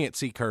I can't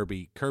see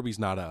Kirby. Kirby's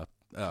not a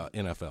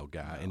NFL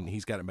guy, and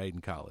he's got it made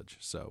in college.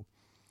 So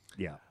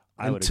yeah,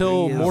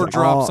 until more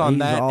drops on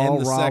that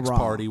and the sex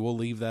party, we'll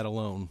leave that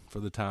alone for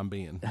the time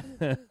being.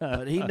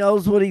 But he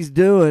knows what he's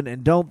doing,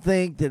 and don't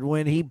think that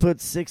when he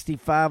put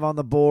 65 on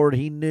the board,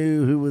 he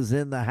knew who was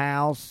in the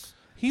house.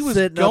 He was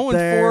going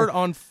for it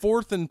on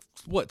 4th and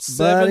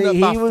 7 Buddy,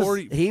 by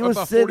 40. He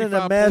was sending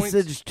a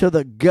message to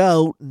the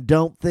GOAT, and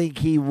don't think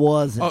he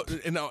wasn't. Oh,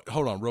 and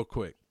hold on, real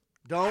quick.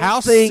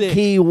 Don't think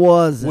he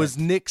wasn't. Was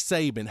Nick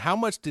Saban? How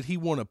much did he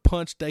want to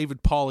punch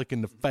David Pollock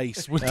in the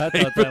face? I thought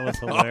that was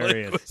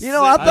hilarious.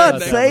 I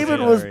thought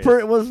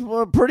Saban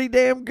was pretty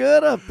damn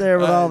good up there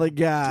with all the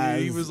guys.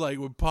 Dude, he was like,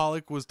 when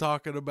Pollock was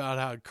talking about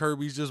how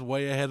Kirby's just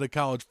way ahead of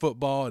college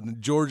football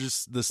and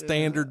Georgia's the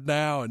standard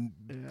now, and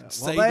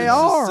Saban's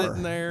just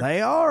sitting there.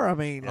 They are. I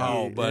mean,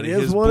 buddy, it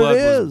is his what blood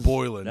it is. was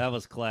boiling. That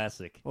was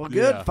classic. Well,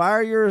 good. Yeah.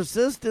 Fire your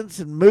assistants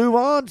and move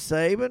on,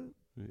 Saban.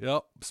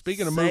 Yep.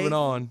 Speaking of moving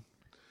on.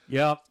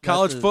 Yep.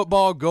 College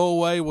football, go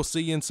away. We'll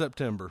see you in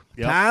September.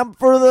 Yep. Time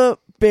for the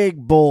big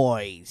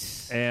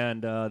boys.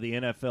 And the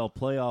NFL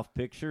playoff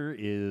picture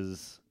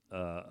is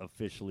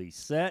officially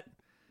set.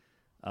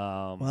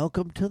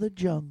 Welcome to the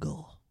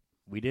jungle.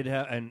 We did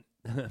have, and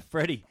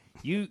Freddie,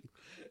 you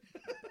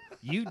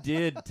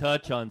did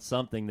touch on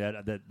something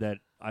that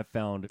I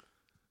found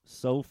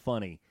so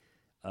funny.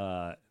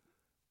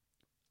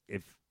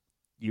 If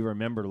you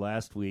remember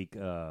last week,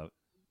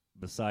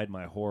 beside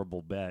my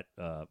horrible bet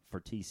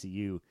for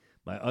TCU,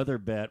 my other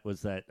bet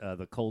was that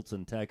the Colts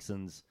and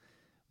Texans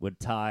would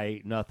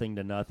tie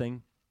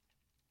 0-0.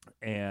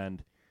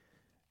 And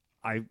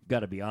I got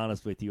to be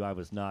honest with you, I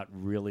was not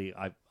really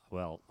I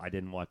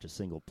didn't watch a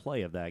single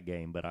play of that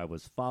game, but I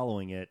was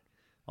following it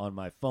on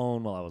my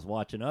phone while I was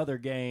watching other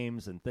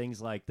games and things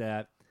like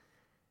that.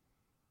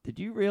 Did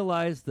you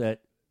realize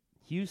that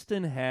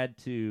Houston had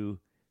to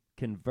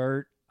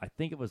convert, I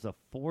think it was a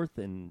 4th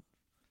and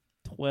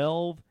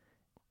 12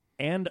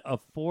 and a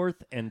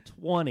 4th and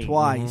 20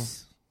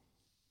 twice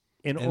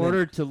in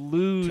order to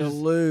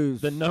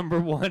lose the number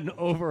 1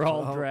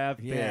 overall draft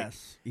pick.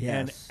 Yes.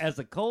 And as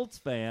a Colts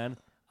fan,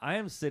 I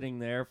am sitting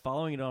there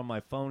following it on my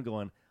phone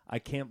going, I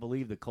can't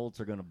believe the Colts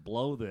are going to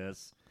blow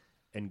this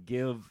and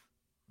give,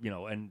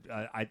 and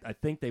I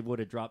think they would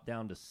have dropped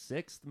down to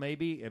 6th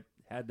maybe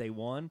had they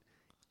won.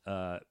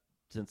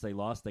 Since they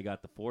lost, they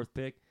got the 4th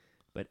pick.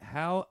 But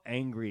how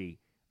angry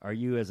are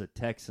you as a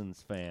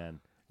Texans fan?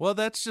 Well,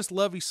 that's just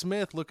Lovie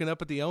Smith looking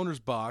up at the owner's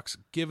box,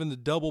 giving the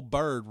double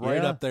bird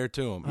right up there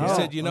to him. He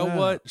said, "You know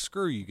what?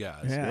 Screw you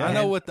guys. Yeah. I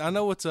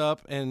know what's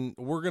up, and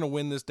we're going to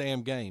win this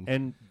damn game."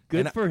 And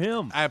good for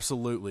him.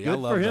 Absolutely, good I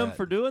love for him that.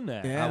 for doing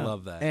that. Yeah. I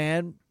love that.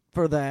 And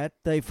for that,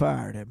 they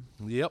fired him.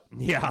 Yep.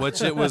 Yeah.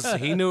 Which it was.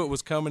 He knew it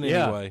was coming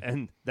anyway.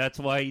 And that's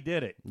why he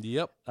did it.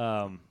 Yep.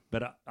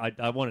 But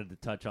I wanted to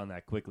touch on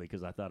that quickly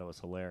because I thought it was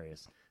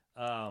hilarious.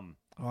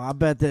 I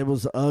bet that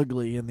was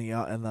ugly in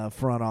the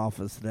front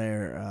office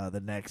there the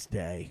next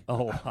day.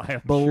 Oh, I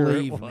am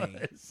Believe sure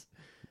it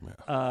me.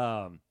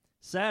 was.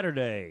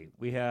 Saturday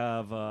we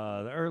have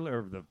the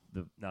earlier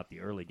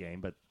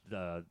game, but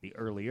the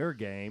earlier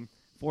game,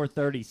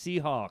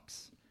 4:30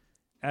 Seahawks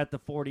at the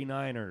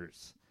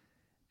 49ers,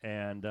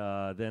 and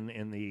then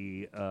in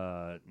the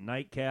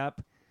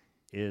nightcap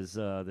is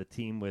the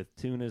team with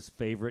Tuna's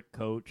favorite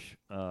coach,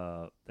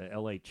 the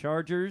LA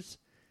Chargers,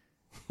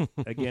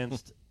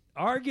 against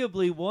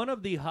arguably one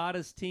of the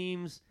hottest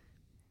teams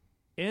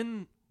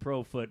in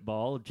pro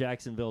football,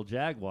 Jacksonville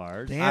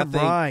Jaguars. Damn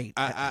right.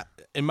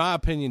 In my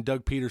opinion,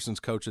 Doug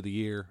Peterson's coach of the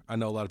year. I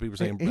know a lot of people are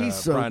saying He's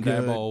so Brian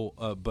good.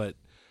 Daboll, but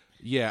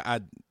yeah,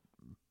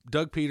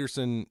 Doug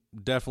Peterson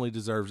definitely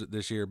deserves it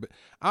this year. But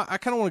I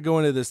kind of want to go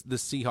into this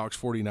Seahawks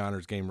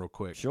 49ers game real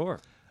quick. Sure.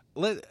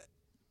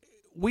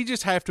 We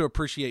just have to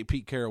appreciate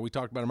Pete Carroll. We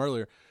talked about him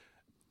earlier.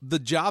 The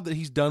job that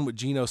he's done with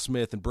Geno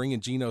Smith and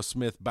bringing Geno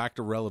Smith back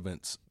to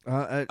relevance.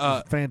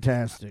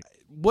 Fantastic.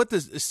 What the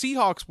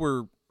Seahawks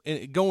were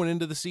going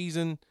into the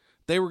season,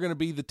 they were going to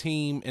be the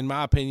team, in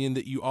my opinion,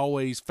 that you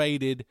always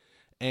faded,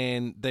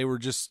 and they were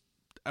just,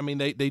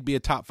 they'd be a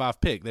top 5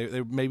 pick.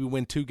 They maybe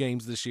win 2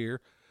 games this year.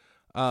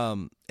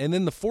 And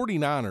then the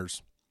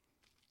 49ers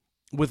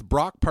with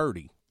Brock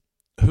Purdy,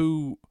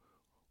 who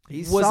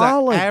was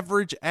solid. an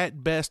average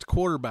at best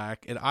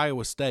quarterback at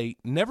Iowa State,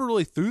 never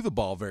really threw the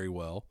ball very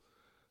well.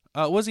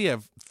 Was he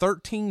have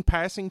 13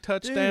 passing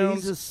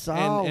touchdowns he's a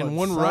solid, and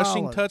one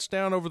rushing solid.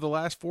 touchdown over the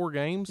last 4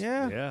 games?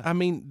 Yeah. I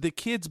mean, the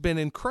kid's been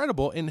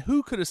incredible, and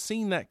who could have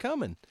seen that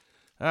coming?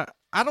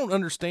 I don't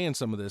understand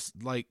some of this,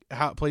 like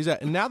how it plays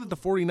out. And now that the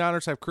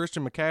 49ers have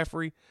Christian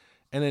McCaffrey,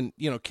 and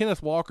then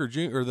Kenneth Walker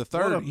Jr. or the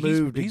third,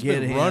 he's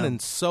been running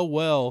so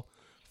well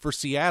for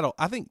Seattle.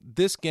 I think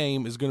this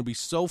game is going to be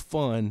so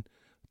fun.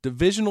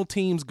 Divisional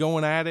teams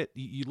going at it.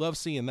 You love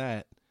seeing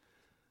that.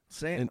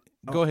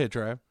 Go ahead,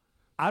 Trav.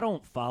 I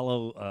don't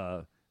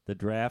follow the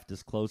draft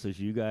as close as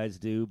you guys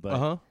do,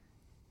 but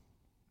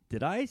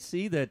did I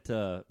see that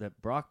that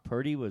Brock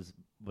Purdy was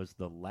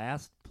the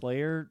last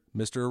player?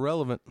 Mr.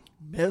 Irrelevant.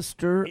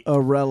 Mr.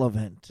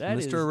 Irrelevant.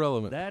 Mr.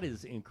 Irrelevant. That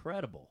is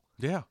incredible.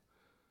 Yeah.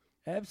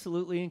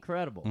 Absolutely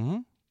incredible. Mm-hmm.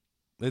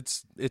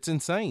 It's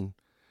insane.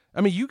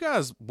 I mean, you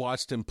guys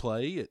watched him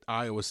play at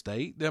Iowa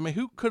State. I mean,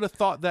 who could have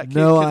thought that kid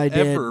could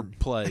ever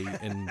play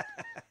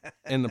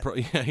in the pro?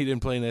 Yeah, he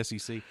didn't play in the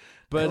SEC.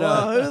 But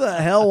who the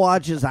hell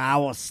watches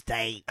Iowa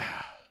State?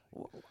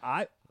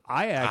 I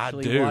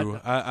actually do.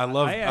 I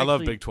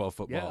love Big 12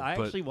 football. Yeah, I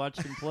actually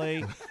watched him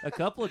play a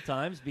couple of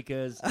times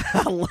because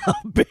I love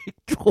Big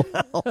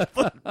 12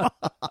 football.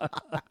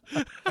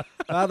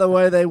 By the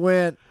way, they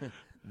went.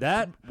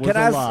 That was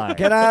a lie.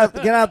 Can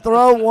I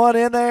throw one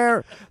in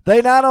there?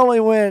 They not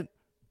only went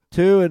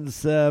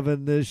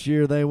 2-7 this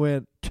year, they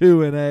went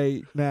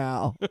 2-8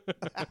 now.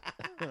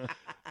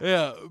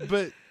 Yeah,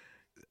 but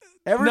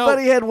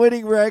everybody had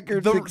winning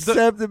records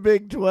except the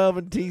Big 12,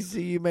 and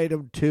TCU made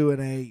them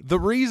 2-8. The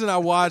reason I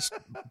watched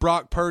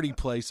Brock Purdy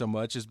play so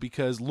much is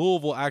because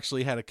Louisville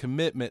actually had a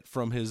commitment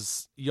from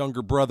his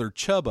younger brother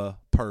Chubba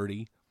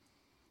Purdy,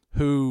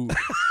 who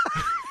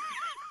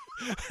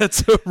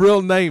that's a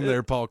real name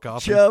there, Paul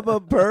Coffin.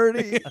 Chubba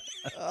Purdy.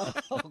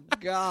 Oh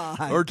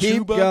God! Or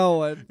keep Chuba.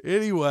 Going.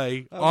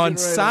 Anyway, on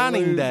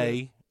signing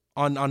day,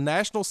 on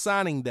National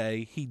Signing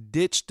Day, he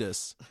ditched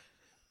us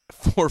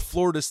for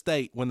Florida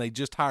State when they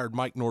just hired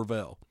Mike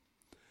Norvell.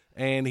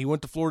 And he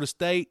went to Florida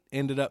State,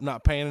 ended up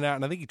not panning out,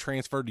 and I think he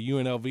transferred to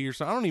UNLV or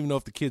something. I don't even know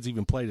if the kid's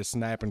even played a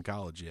snap in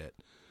college yet.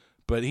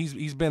 But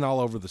he's been all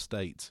over the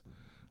States.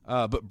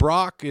 But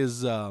Brock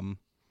is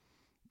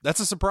that's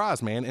a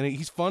surprise, man, and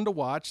he's fun to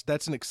watch.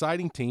 That's an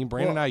exciting team.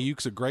 Brandon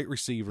Ayuk's a great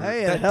receiver.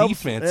 Hey, that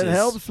it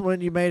helps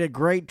when you made a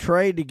great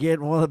trade to get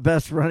one of the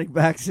best running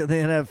backs in the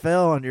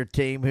NFL on your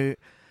team who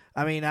 –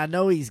 I mean, I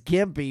know he's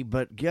gimpy,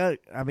 but,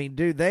 I mean,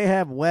 dude, they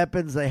have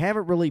weapons. They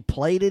haven't really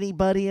played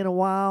anybody in a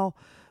while.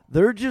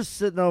 They're just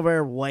sitting over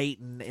there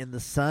waiting in the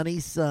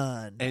sunny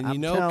sun.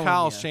 And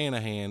Kyle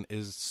Shanahan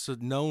is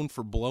known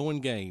for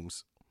blowing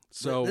games.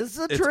 So this is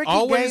a it's tricky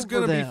always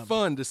going to be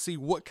fun to see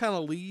what kind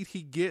of lead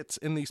he gets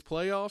in these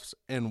playoffs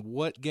and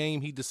what game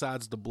he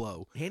decides to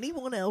blow.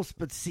 Anyone else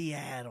but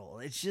Seattle.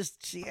 It's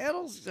just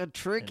Seattle's a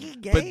tricky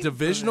game. But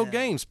divisional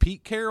games,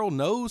 Pete Carroll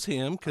knows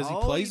him because he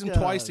plays them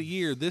twice a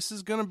year. This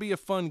is going to be a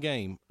fun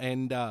game.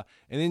 And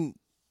then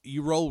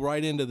you roll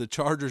right into the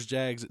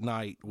Chargers-Jags at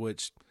night,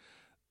 which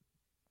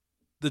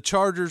the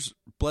Chargers,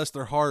 bless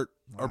their heart,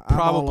 are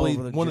probably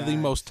one of the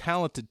most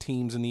talented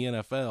teams in the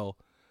NFL,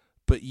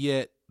 but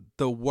yet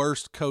the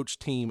worst coach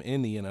team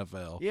in the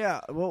NFL.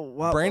 Yeah,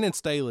 well Brandon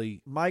Staley.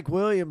 Mike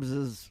Williams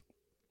is,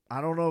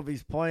 I don't know if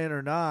he's playing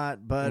or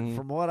not, but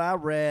from what I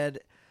read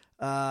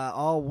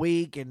all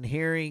week and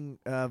hearing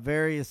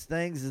various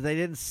things, is they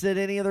didn't sit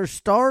any of their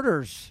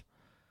starters.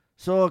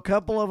 So a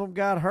couple of them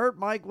got hurt.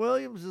 Mike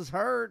Williams is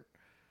hurt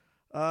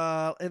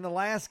in the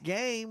last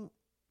game,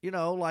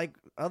 like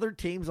other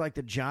teams like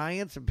the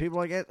Giants and people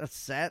like that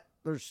sat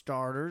their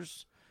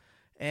starters.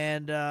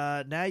 And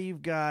now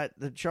you've got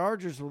the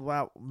Chargers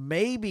without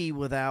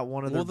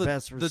one of their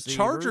best receivers. The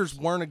Chargers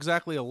weren't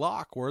exactly a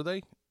lock, were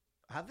they?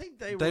 I think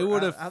they were. They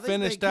would have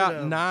finished out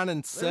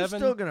 9-7. They're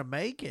still going to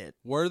make it.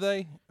 Were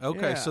they?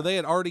 Okay, yeah. So they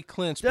had already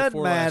clinched Doesn't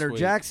before matter. last week.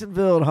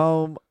 Jacksonville at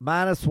home,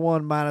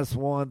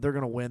 -1. They're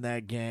going to win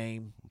that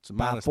game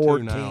by -2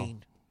 14. now.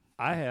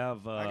 I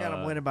got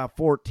them winning by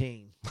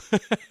 14.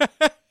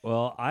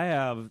 Well,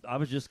 I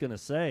was just going to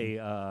say,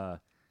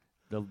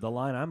 the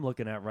line I'm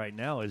looking at right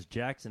now is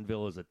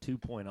Jacksonville is a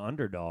 2-point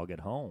underdog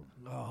at home.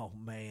 Oh,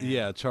 man.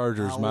 Yeah,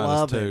 Chargers I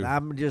love -2. it.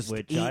 I'm just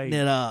eating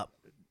it up.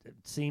 It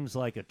seems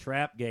like a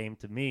trap game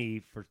to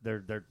me.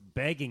 They're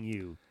begging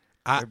you.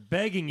 They're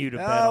begging you to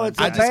bet on it's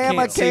a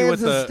Bama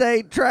Kansas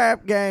State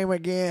trap game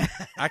again.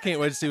 I can't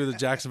wait to see what the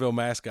Jacksonville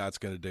mascot's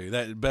going to do.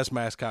 That best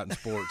mascot in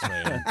sports,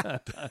 man.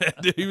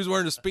 He was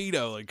wearing a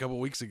Speedo like a couple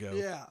weeks ago.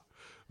 Yeah.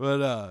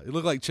 But it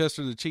looked like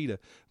Chester the Cheetah.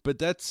 But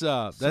that's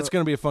going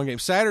to be a fun game.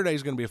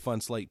 Saturday's going to be a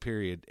fun slate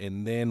period,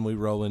 and then we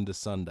roll into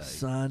Sunday.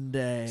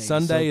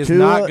 Sunday is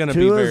not going to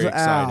be very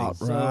exciting.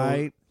 Out,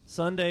 right?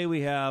 So Sunday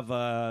we have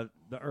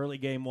the early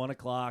game,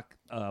 1:00.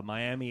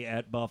 Miami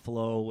at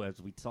Buffalo, as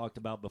we talked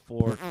about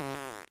before.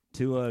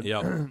 Tua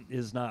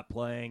is not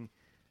playing.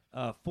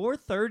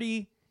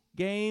 4:30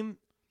 game,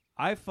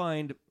 I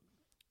find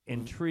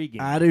intriguing.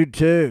 I do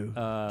too.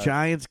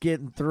 Giants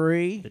getting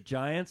 3. The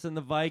Giants and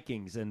the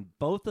Vikings, and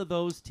both of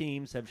those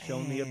teams have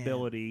shown the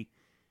ability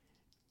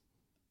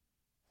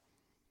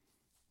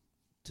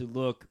to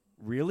look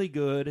really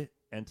good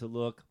and to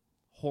look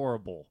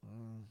horrible.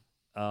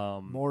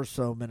 More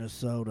so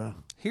Minnesota.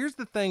 Here's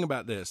the thing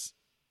about this.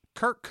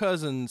 Kirk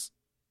Cousins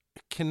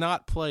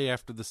cannot play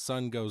after the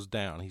sun goes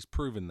down. He's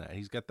proven that.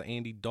 He's got the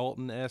Andy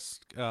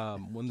Dalton-esque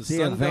when the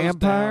sun goes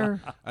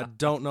down. I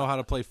don't know how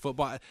to play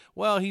football.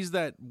 Well, he's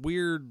that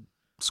weird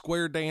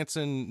square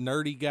dancing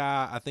nerdy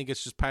guy. I think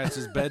it's just past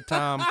his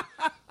bedtime.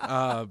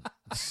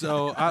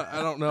 So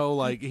I don't know.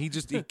 Like he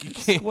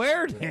can't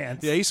Square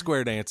dance. Yeah, he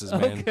square dances,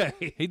 man.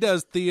 Okay. He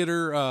does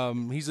theater.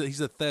 He's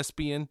a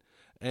thespian,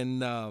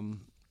 and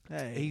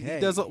he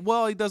does a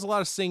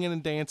lot of singing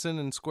and dancing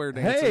and square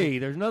dancing. Hey,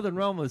 there's nothing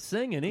wrong with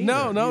singing either.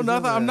 No,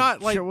 nothing. I'm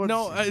not like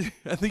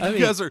I think you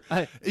guys are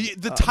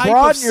the type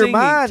broaden of singing. your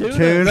mind,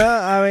 Tuna.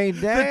 I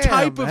mean, damn. The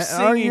type of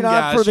singing, are you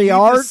not guys, for the you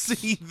arts? Need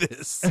to see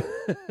this.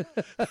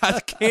 I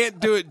can't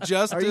do it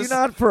justice. Are you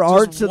not for Just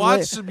arts?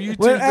 watch some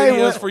YouTube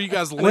videos for you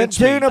guys when lynch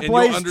me, Tuna and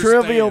plays you'll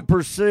understand. Trivial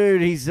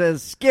Pursuit, he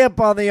says,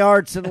 "Skip on the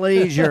arts and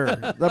leisure,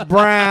 the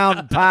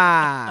brown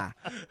pie."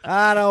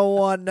 I don't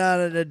want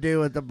nothing to do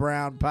with the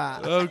brown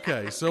pie.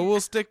 Okay, so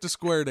we'll stick to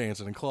square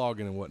dancing and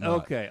clogging and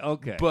whatnot.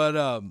 Okay.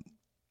 But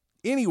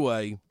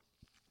anyway,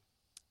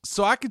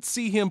 so I could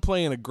see him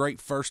playing a great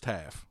first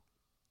half.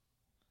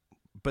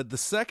 But the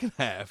second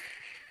half,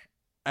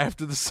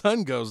 after the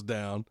sun goes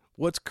down,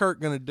 what's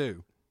Kirk going to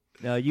do?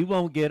 Now, you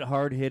won't get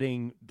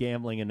hard-hitting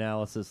gambling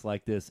analysis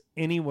like this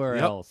anywhere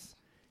else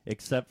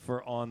except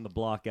for on the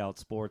Blockout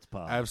Sports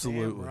Pod.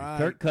 Absolutely. Right.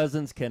 Kirk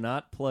Cousins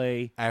cannot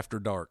play After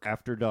dark.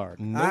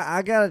 Nope.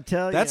 I got to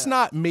tell you. That's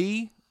not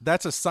me.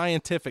 That's a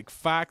scientific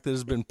fact that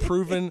has been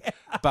proven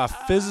by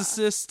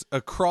physicists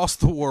across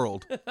the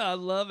world. I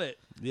love it.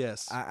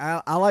 Yes.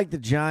 I like the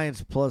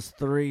Giants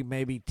 +3,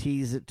 maybe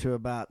tease it to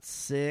about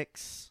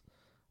 6.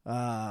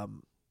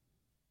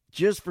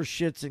 Just for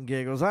shits and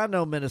giggles. I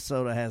know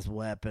Minnesota has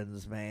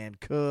weapons, man.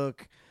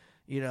 Cook,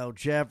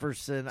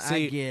 Jefferson.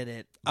 See, I get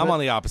it. I'm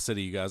on the opposite of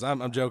you guys.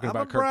 I'm joking I'm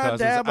about a Kirk Brian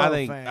Cousins.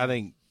 Dabo fan. I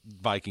think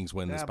Vikings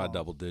win this by Dabo.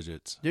 double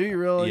digits. Do you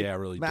really? Yeah, I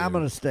really do. I'm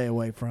going to stay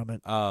away from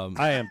it.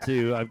 I am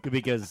too,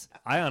 because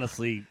I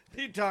honestly,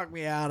 You talked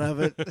me out of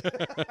it.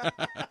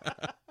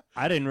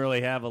 I didn't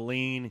really have a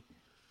lean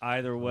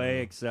either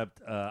way,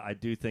 except I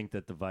do think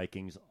that the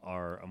Vikings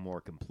are a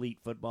more complete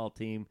football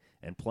team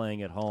and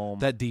playing at home.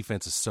 That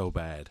defense is so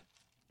bad.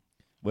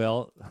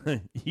 Well,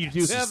 you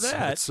do have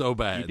that. It's so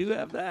bad. You do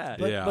have that.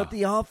 But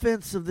the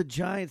offense of the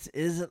Giants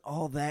isn't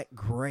all that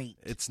great.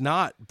 It's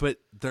not, but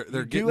they're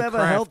You getting do have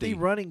crafty. a healthy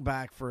running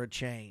back for a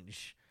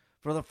change.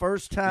 For the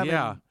first time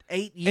Yeah. in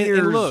 8 years.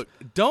 And look,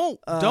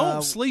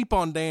 don't sleep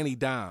on Danny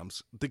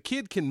Dimes. The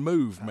kid can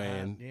move,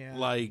 man. Yeah,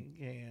 like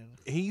yeah.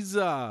 he's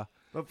But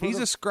for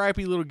a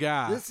scrappy little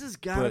guy. This has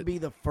got to but be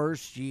the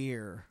first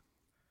year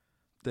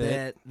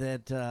that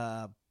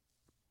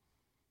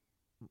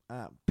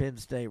Penn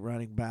State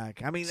running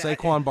back. I mean,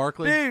 Saquon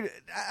Barkley. Dude,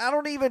 I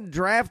don't even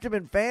draft him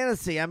in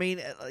fantasy. I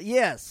mean,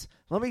 yes.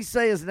 Let me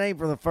say his name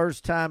for the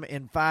first time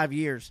in 5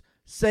 years.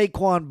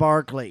 Saquon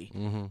Barkley.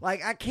 Mm-hmm.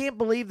 Like, I can't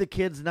believe the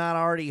kid's not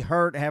already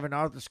hurt having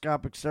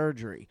arthroscopic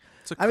surgery.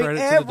 It's a I mean, credit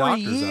to the every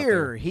doctors out year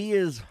there. he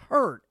is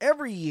hurt.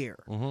 Every year.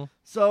 Mm-hmm.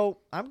 So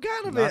I'm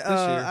kind of Not this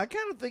year. I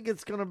kind of think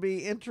it's going to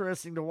be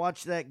interesting to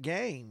watch that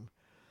game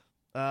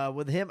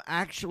with him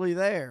actually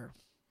there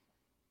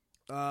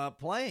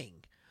playing.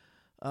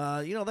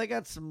 They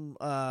got some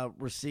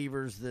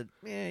receivers that,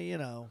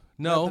 No,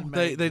 nothing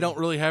they major. don't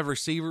really have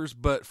receivers,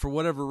 but for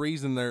whatever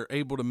reason, they're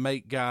able to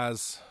make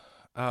guys.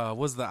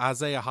 Was the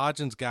Isaiah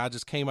Hodgins guy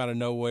just came out of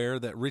nowhere?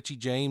 That Richie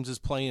James is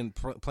playing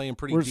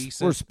pretty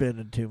decent. We're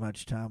spending too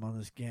much time on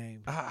this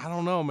game. I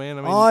don't know, man.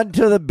 I mean, On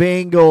to the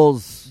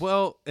Bengals.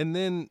 well, and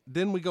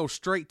then we go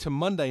straight to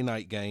Monday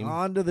night game.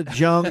 On to the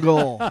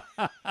jungle.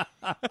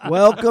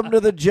 Welcome to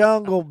the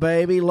jungle,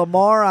 baby.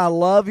 Lamar, I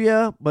love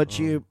you, but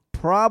you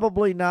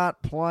probably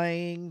not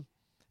playing.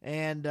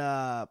 And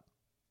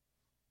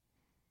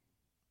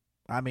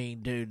I mean,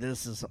 dude,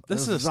 this is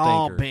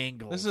all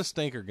Bengals. This is a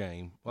stinker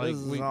game. This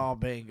is all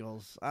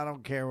Bengals. I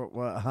don't care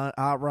what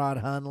Hot Rod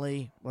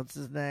Hundley. What's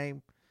his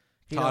name?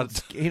 He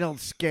don't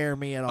scare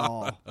me at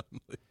all.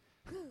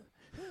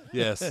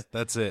 Yes,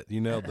 that's it.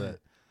 You nailed that.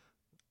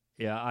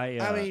 Yeah,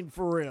 I mean,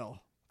 for real.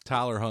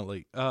 Tyler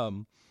Huntley. I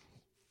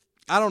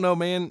don't know,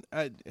 man.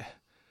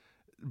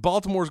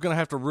 Baltimore's going to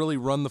have to really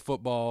run the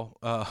football.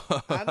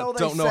 I know they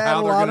don't know sat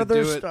how a they're lot going of to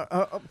their do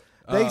it.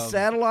 They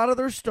sat a lot of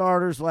their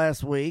starters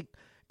last week.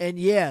 And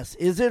yes,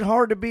 is it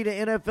hard to beat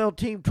an NFL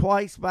team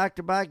twice back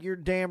to back? You're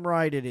damn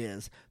right it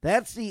is.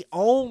 That's the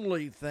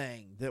only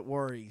thing that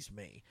worries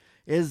me,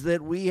 is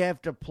that we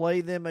have to play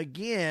them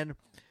again.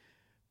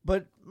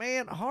 But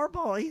man,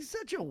 Harbaugh, he's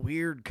such a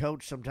weird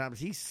coach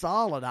sometimes. He's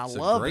solid. I love him.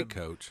 He's a great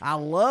coach. I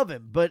love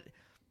him, but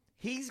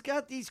he's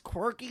got these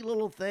quirky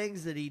little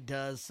things that he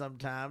does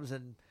sometimes,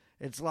 and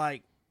it's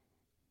like,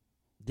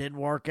 didn't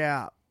work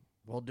out.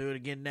 We'll do it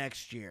again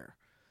next year.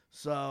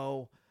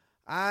 So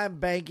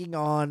I'm banking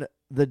on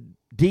the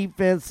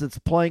defense that's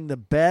playing the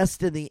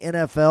best in the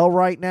NFL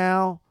right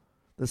now,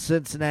 the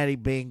Cincinnati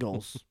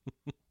Bengals.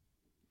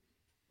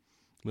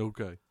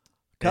 Okay.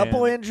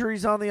 Couple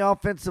injuries on the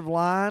offensive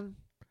line.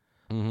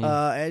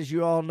 As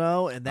you all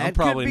know, and that I'm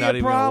probably could be not a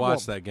even going to problem.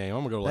 watch that game.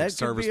 I'm going to go like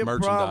service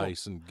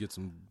merchandise and get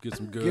some goods.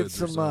 Get or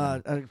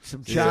something.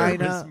 some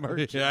China.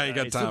 Yeah, I ain't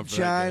got time for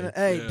China. that.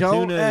 Hey, Yeah.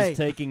 don't. Tuna Hey, is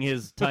taking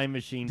his time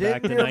machine Didn't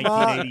back to your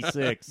mom-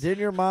 1986. didn't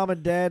your mom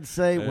and dad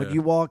say when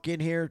you walk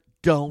in here,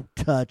 don't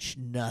touch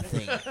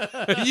nothing?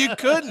 You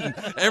couldn't.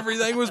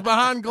 Everything was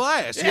behind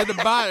glass. You had to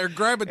buy or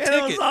grab a And ticket.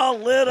 it was all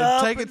lit and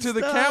up. take it and to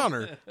the stuff.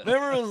 counter.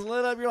 Remember, it was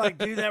lit up. You're like,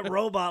 dude, that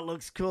robot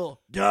looks cool.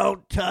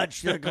 Don't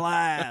touch the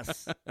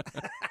glass.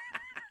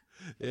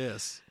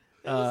 Yes.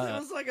 It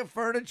was like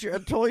a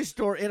toy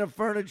store in a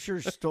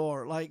furniture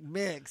store, like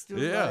mixed. It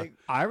was Yeah. like,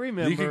 I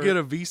remember You could get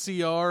a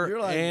VCR You're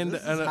like, and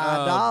this is an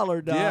high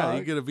dollar, Yeah, dog.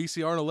 you get a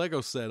VCR and a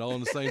Lego set all in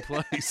the same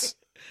place.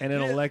 and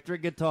an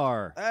electric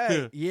guitar.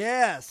 hey,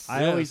 yes.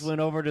 I always Yes.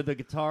 went over to the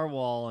guitar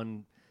wall,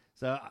 and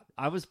so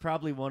I was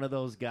probably one of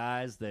those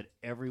guys that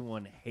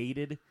everyone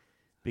hated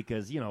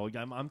because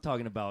I'm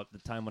talking about the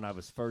time when I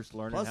was first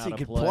learning Plus, how he to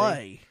could play.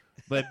 play.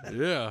 But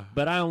Yeah.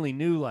 but I only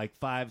knew like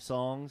 5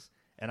 songs,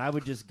 and I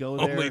would just go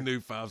there Only knew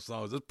 5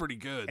 songs. That's pretty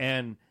good.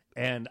 and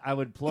I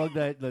would plug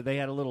that. They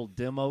had a little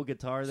demo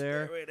guitar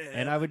there,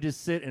 and I would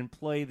just sit and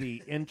play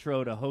the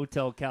intro to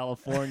Hotel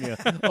California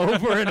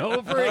over and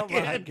over Oh,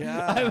 my again.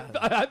 God.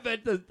 I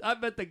bet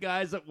the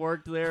guys that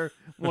worked there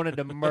wanted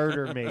to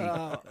murder me.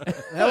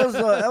 That was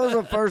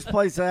the first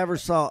place I ever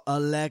saw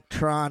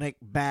electronic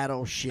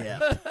battleship.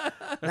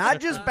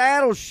 Not just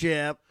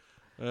battleship,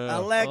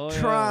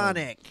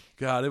 electronic.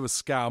 God, it was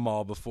Sky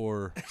Mall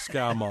before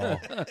Sky Mall.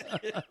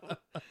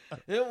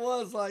 It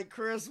was like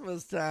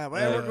Christmas time.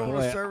 Hey, we're going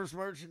boy, to service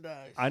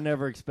merchandise. I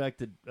never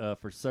expected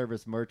for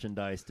service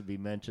merchandise to be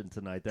mentioned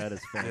tonight. That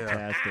is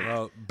fantastic.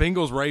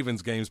 Bengals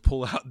Ravens games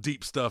pull out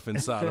deep stuff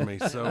inside of me.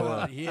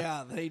 So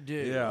Yeah, they do.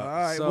 yeah, All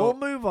right, so- we'll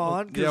move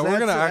on. 'cause Yeah, we're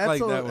gonna act like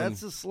that one.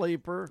 That's a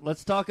sleeper.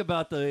 Let's talk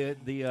about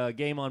the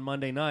game on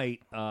Monday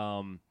night.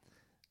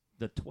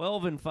 The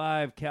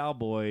 12-5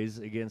 Cowboys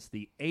against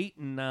the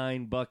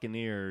 8-9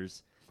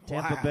 Buccaneers.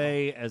 Tampa Wow.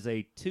 Bay as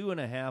a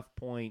 2.5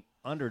 point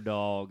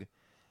underdog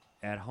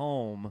at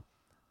home.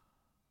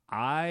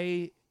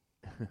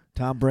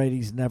 Tom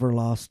Brady's never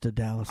lost to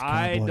Dallas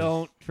Cowboys. I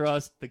don't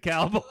trust the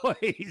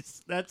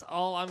Cowboys. That's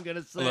all I'm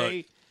gonna say.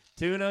 Look.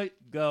 Tuna,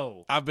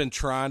 go. I've been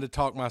trying to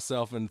talk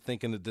myself into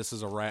thinking that this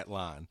is a rat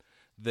line.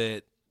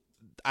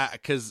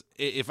 Because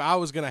if I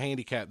was going to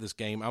handicap this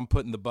game, I'm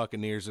putting the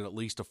Buccaneers at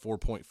least a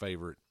 4-point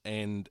favorite.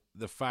 And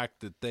the fact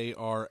that they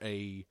are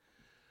a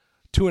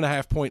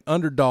 2.5 point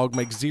underdog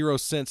makes 0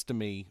 sense to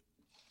me.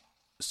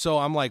 So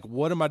I'm like,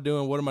 what am I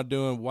doing? What am I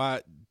doing?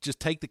 Why? Just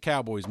take the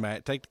Cowboys,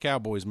 Matt. Take the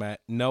Cowboys, Matt.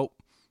 Nope.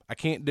 I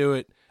can't do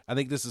it. I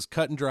think this is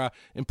cut and dry.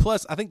 And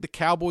plus, I think the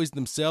Cowboys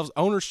themselves,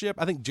 ownership,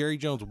 I think Jerry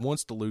Jones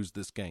wants to lose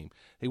this game.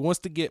 He wants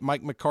to get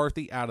Mike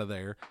McCarthy out of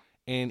there,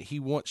 and he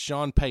wants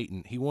Sean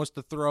Payton. He wants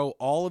to throw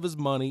all of his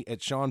money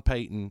at Sean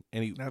Payton.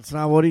 And That's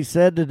not what he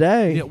said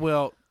today. yeah,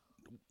 well,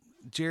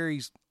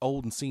 Jerry's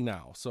old and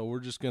senile, so we're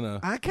just going to.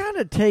 I kind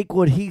of take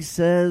what he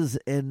says,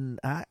 and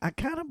I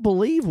kind of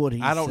believe what he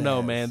says. I don't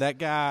know, man. That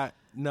guy,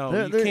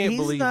 no, you can't he's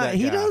believe not, that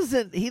he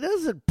guy. He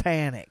doesn't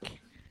panic.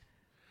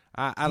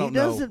 I don't he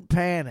know. doesn't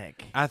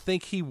panic. I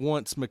think he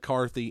wants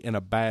McCarthy in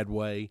a bad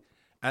way.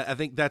 I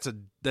think that's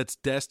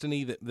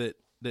destiny that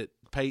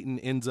Peyton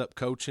ends up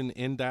coaching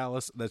in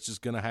Dallas. That's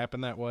just going to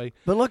happen that way.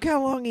 But look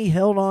how long he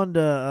held on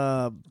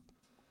to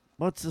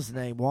what's his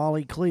name,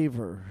 Wally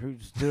Cleaver,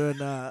 who's doing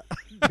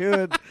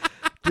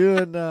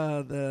doing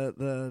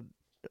the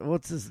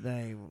what's his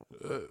name,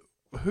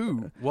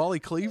 Who? Wally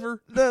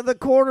Cleaver? the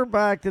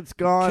quarterback that's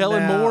gone.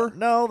 Kellen now. Moore?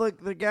 No,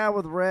 the guy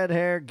with red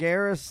hair,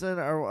 Garrison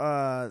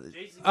or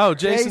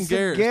Jason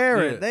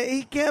Garrett. Yeah.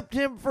 He kept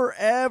him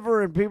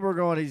forever, and people are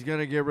going, he's going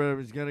to get rid of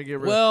him. He's going to get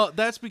rid of him. Well,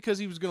 that's because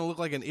he was going to look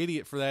like an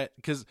idiot for that.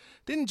 Because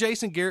didn't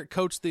Jason Garrett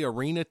coach the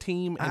arena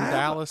team in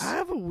Dallas? I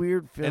have a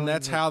weird feeling, and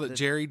that's how that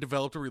Jerry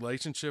developed a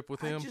relationship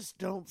with I him. just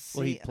don't see.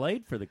 Well, he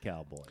played for the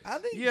Cowboys. I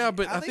think, Yeah,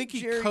 but I think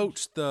he Jerry,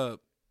 coached the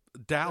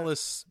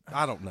Dallas.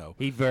 I don't know.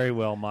 He very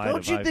well might have.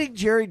 Don't you think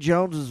Jerry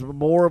Jones is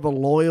more of a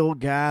loyal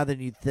guy than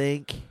you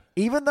think?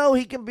 Even though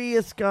he can be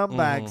a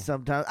scumbag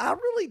sometimes, I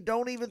really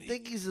don't even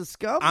think he's a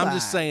scumbag. I'm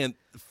just saying,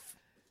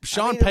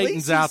 Sean I mean, at Payton's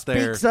least he out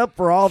there. Speaks up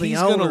for all the He's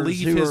owners going to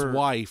leave who his are-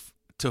 wife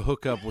to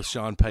hook up with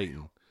Sean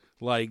Payton.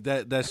 Like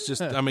that's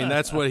just. I mean,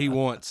 that's what he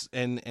wants,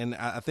 and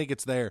I think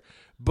it's there.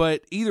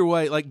 But either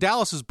way, like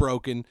Dallas is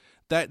broken.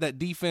 That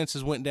defense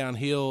has went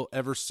downhill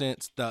ever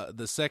since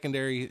the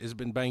secondary has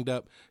been banged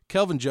up.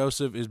 Kelvin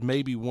Joseph is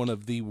maybe one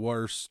of the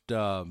worst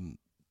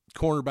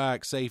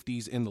cornerback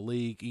safeties in the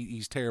league.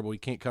 He's terrible. He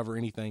can't cover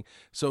anything.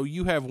 So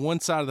you have one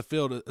side of the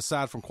field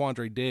aside from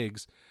Quandre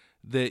Diggs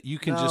that you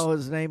can just.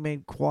 his name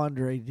ain't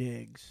Quandre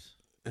Diggs.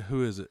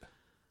 Who is it?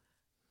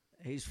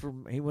 He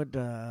went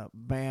to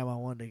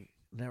Bama.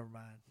 Never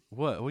mind.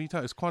 What are you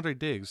talking? It's Quandre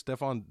Diggs,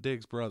 Stephon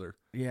Diggs' brother.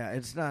 Yeah,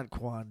 it's not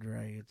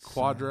Quandre. It's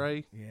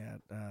Quadre?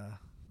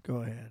 Go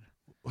ahead.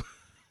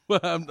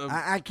 Well,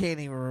 I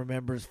can't even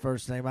remember his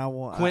first name.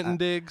 Quentin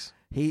Diggs.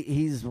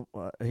 He's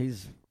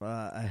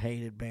a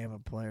hated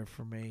Bama player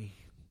for me.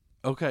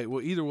 Okay,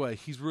 well, either way,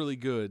 he's really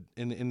good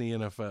in the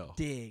NFL.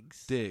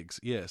 Diggs,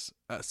 yes.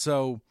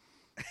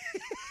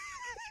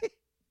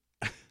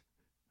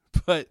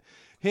 But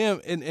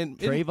him and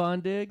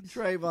Trayvon Diggs?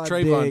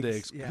 Trayvon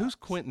Diggs. Yeah. Who's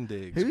Quentin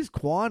Diggs? Who's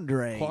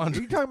Quandre? Are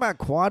you talking about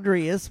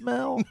Quandre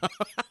Ismail?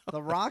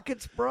 The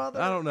Rockets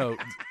brother? I don't know.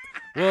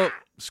 Well,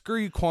 screw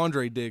you,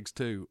 Quandre Diggs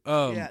too.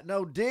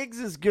 Diggs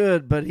is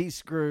good, but he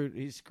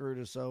screwed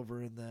us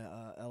over in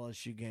the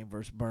LSU game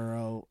versus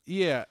Burrow.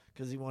 Yeah,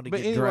 because he wanted to but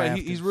get anyway,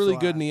 drafted. he's really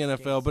good in the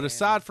can't NFL. But stand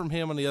aside him. from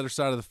him on the other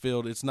side of the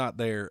field, it's not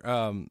there.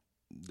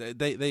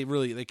 They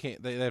really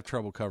can't. They have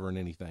trouble covering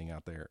anything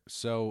out there.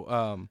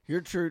 So You're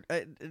true.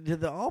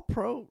 Did the All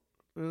Pro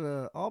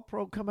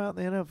come out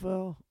in the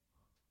NFL?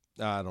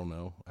 I don't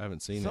know. I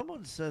haven't seen it.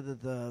 Someone said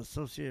that the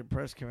Associated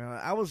Press came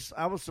out. I was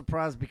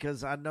surprised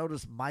because I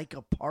noticed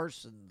Micah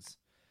Parsons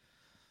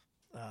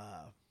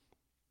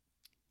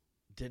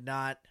did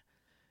not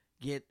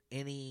get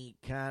any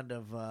kind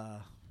of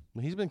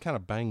He's been kind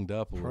of banged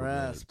up a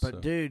press. little bit.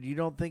 But dude, you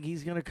don't think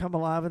he's going to come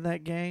alive in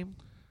that game?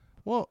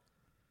 Well,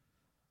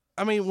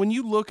 I mean, when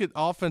you look at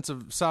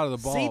offensive side of the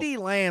ball, CeeDee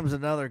Lamb's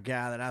another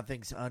guy that I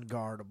think's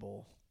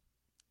unguardable.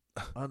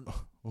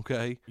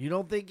 Okay. You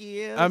don't think he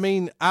is? I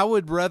mean, I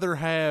would rather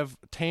have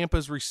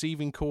Tampa's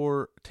receiving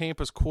core,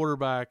 Tampa's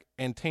quarterback,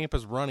 and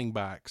Tampa's running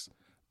backs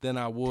than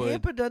I would.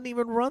 Tampa doesn't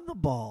even run the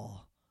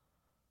ball.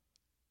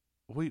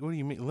 What do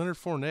you mean? Leonard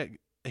Fournette,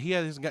 he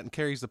hasn't gotten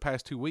carries the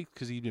past 2 weeks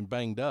because he's been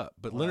banged up.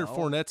 But Leonard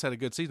Fournette's had a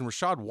good season.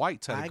 Rashad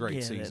White's had a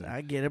great season. I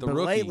get it. The But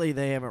rookie. lately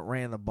they haven't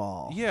ran the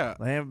ball. Yeah.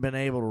 They haven't been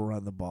able to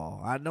run the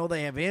ball. I know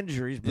they have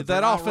injuries, but that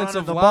they're not offensive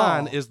running the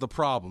line ball. is the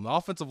problem. The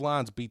offensive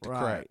line's beat the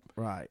crap.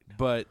 Right.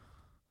 But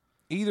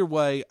either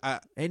way,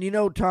 And you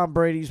know Tom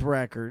Brady's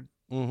record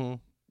mm-hmm.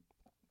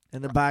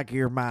 in the back of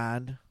your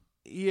mind.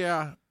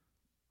 Yeah.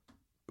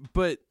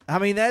 But I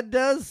mean, that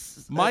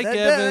does Mike that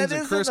Evans is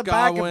and Chris in the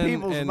back Godwin of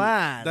people's and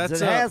minds.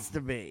 that's It has to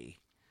be.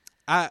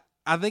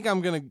 I think I'm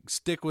going to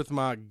stick with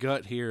my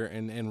gut here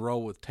and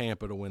roll with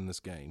Tampa to win this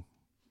game.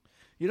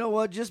 You know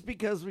what? Just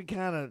because we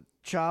kind of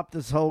chopped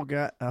this whole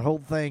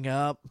thing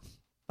up,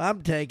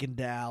 I'm taking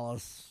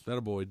Dallas.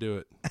 That'll boy do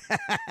it.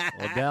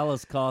 Well,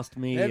 Dallas cost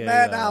me And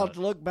Matt and I'll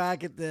look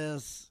back at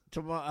this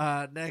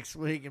tomorrow, next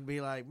week and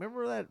be like,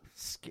 remember that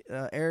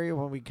area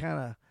when we kind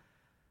of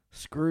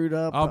screwed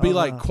up? I'll be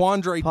like,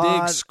 Quandre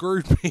Diggs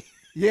screwed me.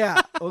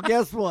 Yeah. Well,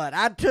 guess what?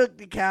 I took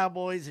the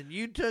Cowboys and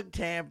you took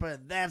Tampa,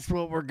 and that's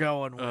what we're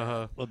going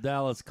with. Well,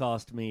 Dallas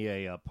cost me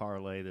a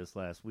parlay this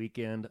last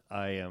weekend.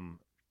 I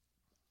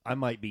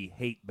might be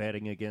hate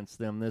betting against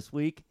them this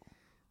week.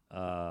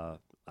 I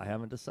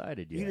haven't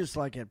decided yet. You just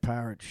like that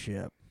pirate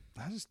ship.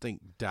 I just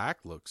think Dak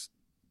looks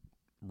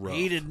rough.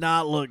 He did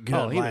not look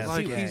good last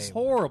game. He's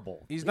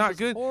horrible. He's not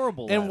good.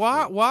 Horrible. And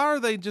why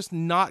are they just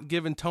not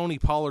giving Tony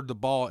Pollard the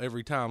ball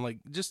every time? Like,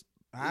 just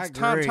it's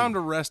time to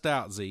rest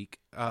out Zeke.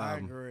 I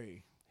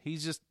agree.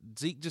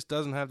 Zeke just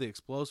doesn't have the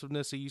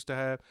explosiveness he used to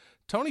have.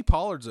 Tony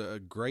Pollard's a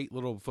great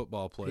little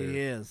football player. He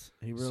is.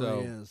 He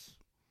really is.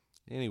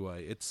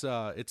 Anyway, it's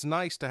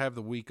nice to have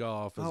the week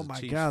off as a Chiefs fan.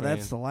 Oh my God,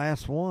 that's the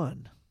last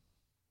one.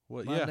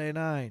 Well, Monday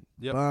night.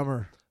 Yep.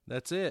 Bummer.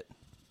 That's it.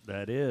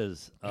 That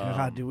is.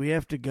 God, do we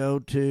have to go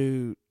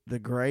to the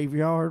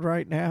graveyard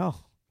right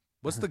now?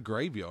 What's the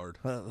graveyard?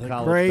 The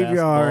College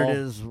graveyard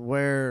basketball. is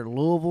where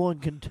Louisville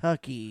and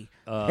Kentucky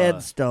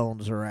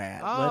headstones are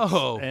at.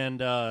 Oh, and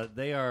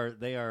they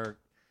are.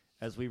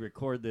 As we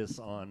record this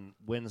on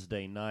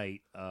Wednesday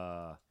night,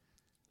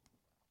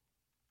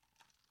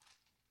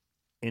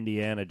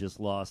 Indiana just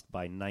lost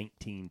by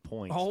 19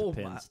 points to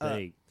Penn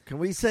State. Can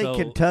we say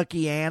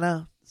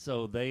Kentuckiana?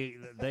 So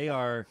they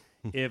are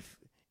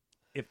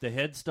if the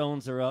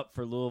headstones are up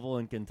for Louisville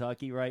and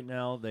Kentucky right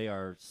now, they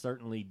are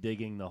certainly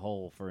digging the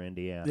hole for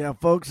Indiana. Yeah,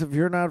 folks, if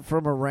you're not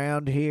from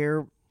around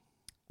here,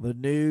 the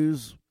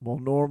news will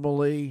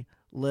normally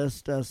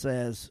list us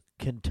as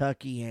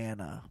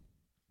Kentuckiana.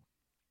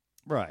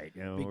 Right.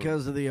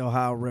 Because of the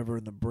Ohio River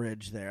and the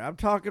bridge there. I'm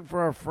talking for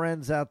our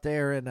friends out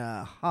there in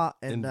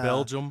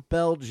Belgium.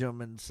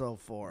 Belgium and so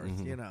forth,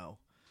 Mm-hmm.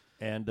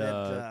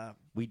 And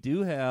we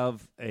do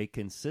have a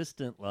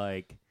consistent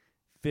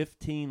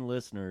 15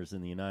 listeners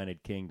in the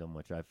United Kingdom,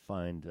 which I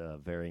find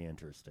very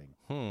interesting.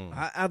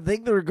 I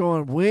think they're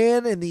going,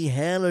 when in the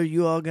hell are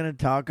you all going to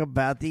talk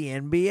about the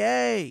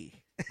NBA?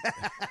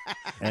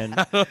 And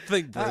I don't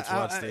think Brett's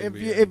watched the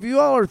NBA. If you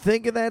all are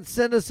thinking that,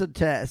 send us a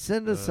text.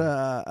 Send us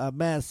a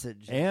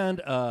message.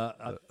 And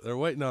they're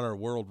waiting on our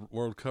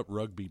World Cup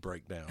rugby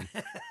breakdown.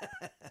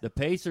 the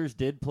Pacers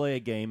did play a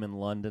game in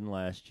London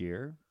last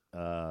year.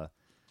 The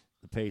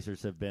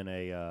Pacers have been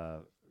a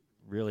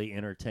really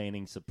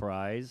entertaining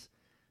surprise.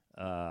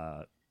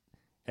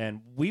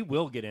 And we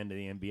will get into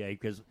the NBA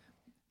because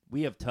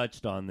we have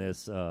touched on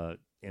this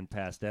in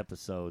past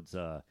episodes.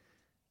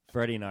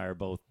 Freddie and I are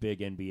both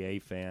big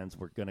NBA fans.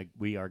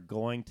 We are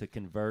going to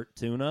convert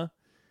Tuna.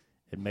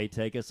 It may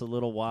take us a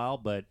little while,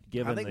 but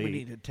I think we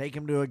need to take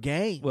him to a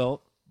game.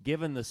 Well,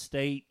 given the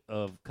state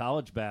of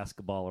college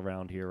basketball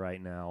around here right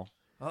now,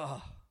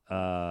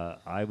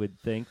 I would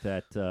think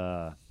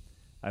that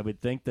I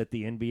would think that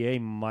the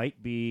NBA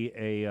might be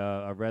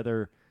a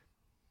rather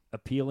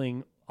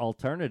appealing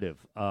alternative.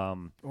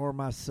 Or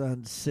my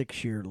son's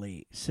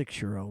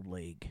 6-year-old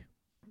league.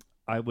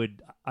 I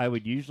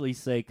would usually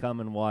say come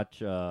and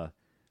watch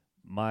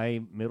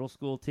my middle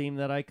school team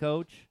that I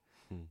coach,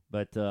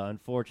 but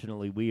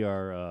unfortunately we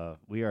are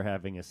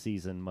having a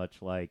season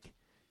much like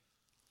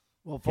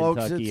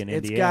folks, Kentucky and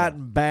it's Indiana.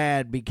 gotten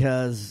bad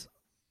because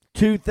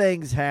two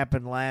things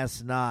happened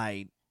last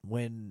night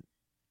when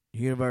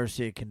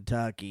University of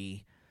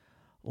Kentucky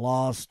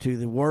lost to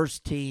the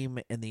worst team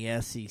in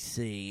the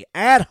SEC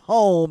at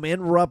home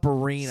in Rupp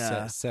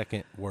Arena.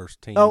 Second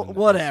worst team. Oh, in the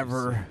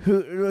whatever.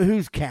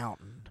 Who's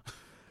counting?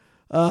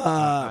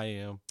 I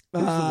am.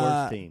 Who's the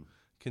worst team?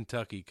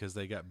 Kentucky, because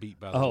they got beat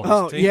by the Oh.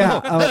 worst team.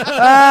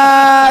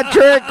 Yeah.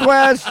 Trick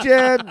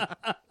question.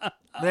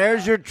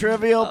 There's your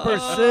Trivial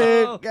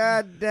Pursuit.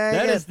 God dang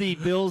That it. is the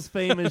Bills'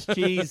 famous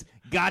cheese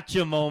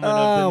gotcha moment Oh,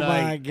 of the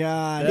night. my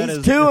God. That He's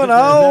is-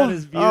 2-0. that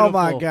is Oh,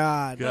 my beautiful.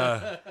 God.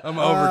 God, I'm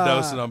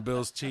overdosing on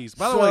Bill's cheese.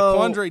 By the way, so-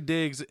 Quandre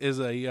Diggs is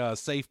a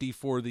safety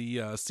for the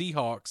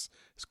Seahawks.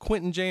 It's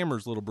Quentin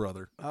Jammer's little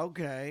brother.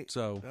 Okay.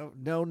 So,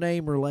 No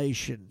name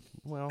relation.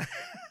 well,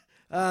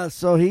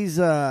 So he's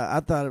I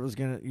thought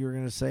you were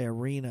gonna say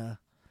Arena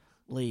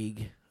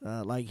League,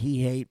 like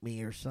He Hate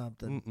Me or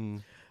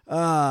something.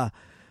 I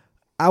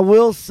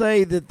will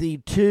say that the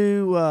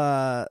two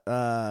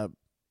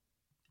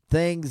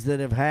things that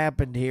have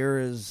happened here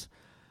is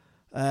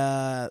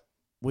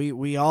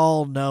we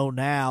all know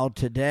now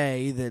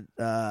today that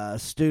a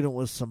student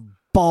with some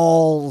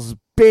balls,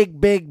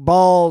 big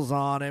balls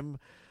on him,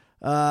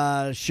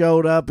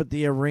 showed up at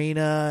the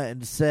arena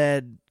and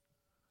said,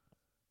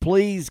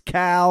 "Please,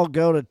 Cal,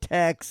 go to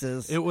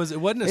Texas." it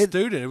wasn't a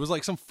student. It was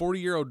like some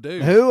 40-year-old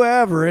dude.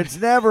 Whoever. It's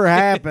never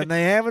happened.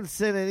 They haven't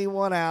sent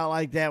anyone out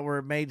like that where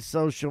it made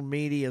social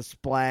media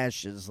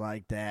splashes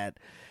like that.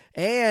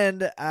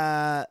 And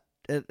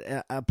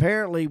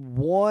apparently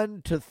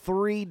 1 to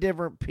 3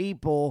 different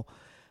people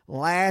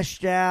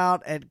lashed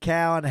out at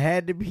Cal and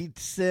had to be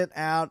sent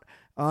out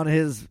on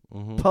his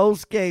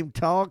post-game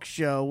talk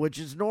show, which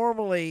is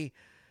normally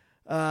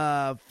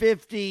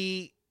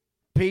 50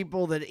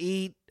 people that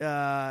eat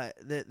have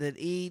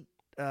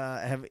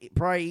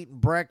probably eaten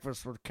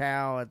breakfast with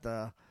Cal at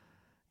the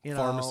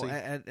Pharmacy.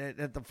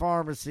 at the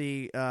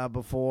pharmacy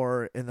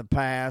before in the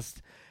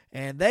past,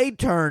 and they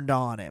turned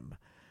on him,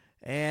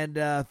 and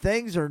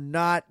things are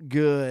not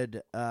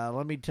good.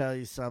 Let me tell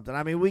you something.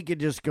 I mean, we could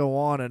just go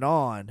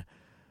on,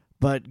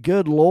 but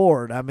good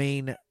Lord, I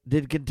mean,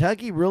 did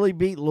Kentucky really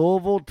beat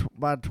Louisville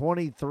by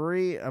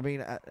 23? I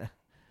mean.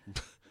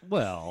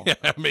 Well, Yeah,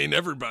 I mean,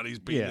 everybody's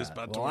beating us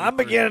by 23. Well, I'm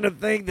beginning to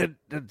think that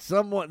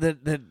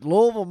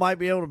Louisville might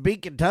be able to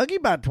beat Kentucky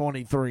by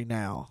 23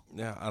 now.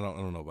 Yeah, I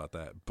don't know about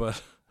that,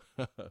 but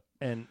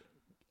and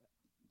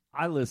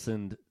I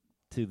listened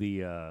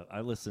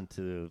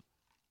to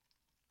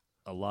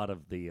a lot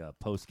of the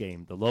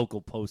the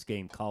local post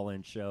game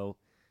call-in show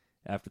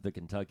after the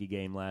Kentucky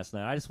game last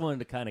night. I just wanted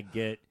to kind of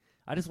get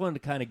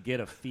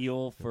a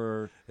feel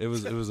for. it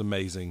was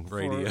amazing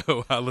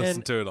radio. I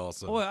listened to it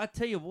also. Boy, I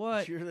tell you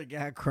what. You're the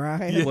guy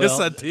crying. Yes,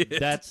 Well, I did.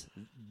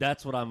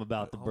 That's what I'm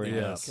about to bring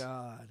up. yes.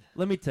 God.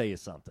 Let me tell you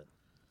something.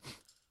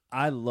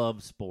 I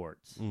love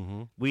sports.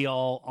 Mm-hmm. We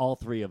all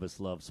three of us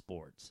love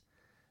sports.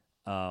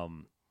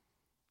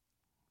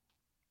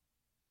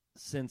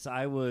 Since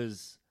I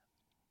was,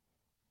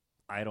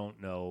 I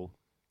don't know,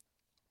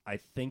 I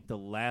think the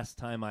last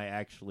time I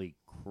actually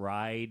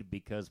cried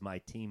because my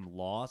team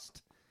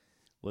lost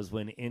was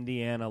when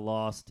Indiana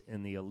lost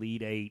in the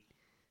Elite Eight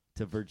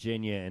to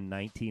Virginia in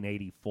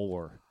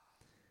 1984.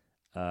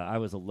 I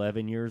was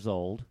 11 years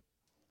old,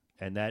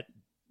 and I'm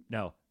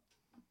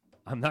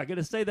not going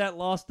to say that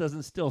loss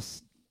doesn't still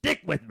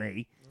stick with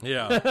me.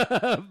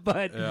 Yeah.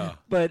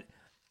 but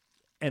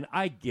and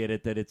I get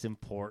it that it's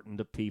important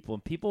to people,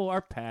 and people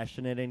are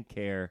passionate and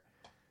care.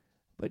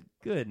 But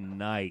good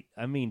night.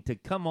 I mean, to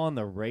come on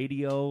the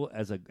radio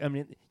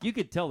you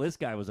could tell this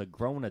guy was a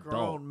grown adult.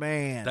 Grown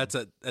man. That's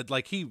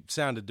like he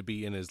sounded to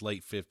be in his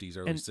late 50s,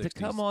 early And 60s. to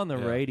come on the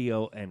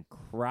radio and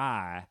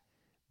cry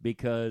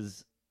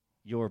because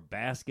your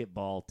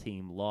basketball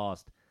team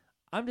lost,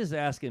 I'm just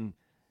asking,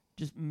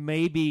 just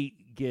maybe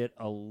get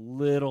a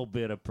little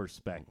bit of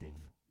perspective.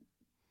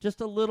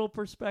 Just a little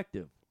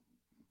perspective.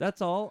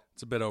 That's all.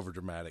 It's a bit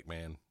overdramatic,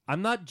 man.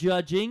 I'm not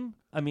judging.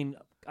 I mean,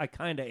 I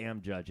kind of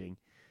am judging.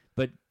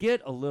 But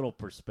get a little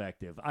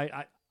perspective.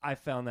 I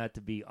found that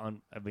to be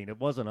it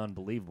wasn't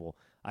unbelievable.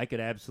 I could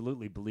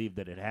absolutely believe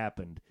that it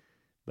happened,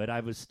 but I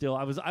was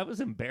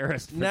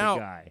embarrassed for the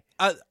guy.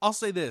 I'll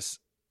say this.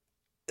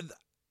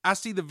 I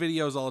see the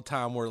videos all the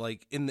time where,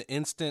 like, in the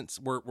instance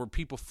where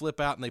people flip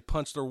out and they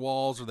punch their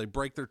walls or they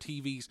break their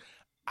TVs,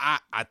 I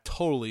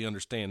totally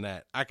understand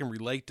that. I can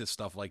relate to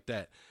stuff like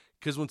that.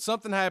 Because when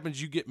something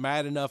happens, you get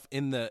mad enough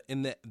in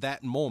that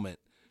moment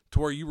to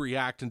where you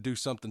react and do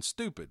something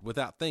stupid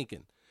without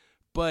thinking.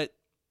 But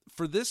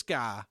for this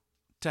guy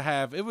to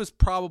have, it was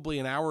probably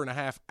an hour and a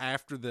half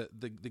after the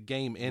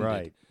game ended.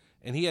 Right.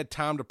 and he had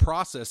time to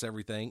process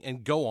everything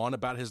and go on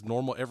about his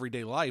normal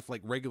everyday life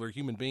like regular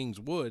human beings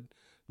would.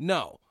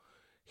 No.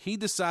 He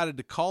decided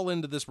to call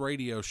into this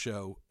radio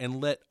show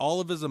and let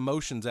all of his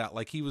emotions out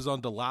like he was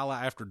on Delilah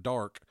After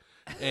Dark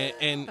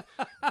and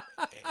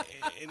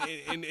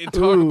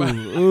talk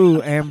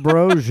about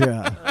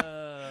ambrosia.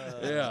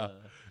 Yeah.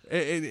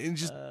 And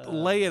just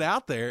lay it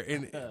out there.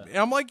 And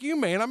I'm like, you,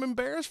 man, I'm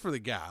embarrassed for the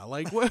guy.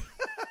 Like, what?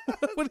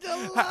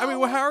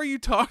 How are you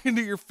talking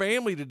to your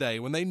family today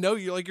when they know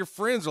you? Like, your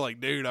friends are like,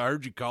 dude, I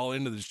heard you call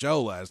into the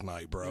show last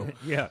night, bro.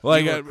 Yeah,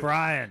 like, you were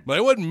crying. But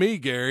it wasn't me,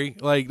 Gary.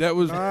 Like, that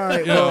was. All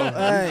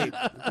right,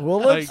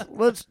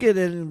 let's get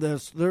into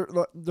this.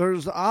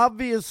 There's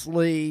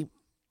obviously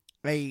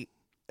a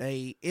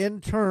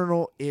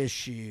internal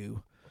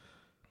issue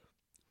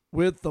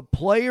with the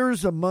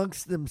players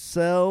amongst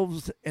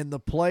themselves and the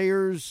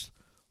players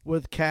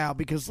with Cal.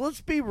 Because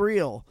let's be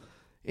real,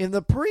 in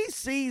the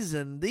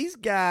preseason, these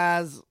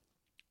guys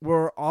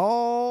were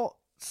all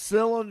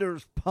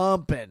cylinders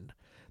pumping.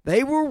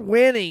 They were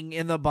winning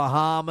in the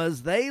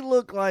Bahamas. They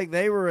looked like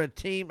they were a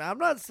team. I'm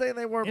not saying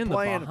they weren't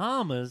playing. In the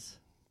Bahamas?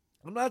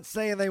 I'm not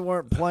saying they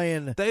weren't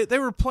playing. They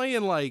were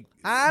playing like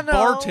I know,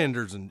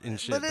 bartenders and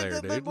shit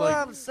there, dude. But what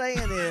I'm saying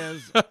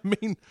is, I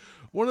mean,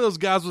 one of those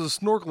guys was a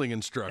snorkeling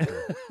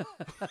instructor.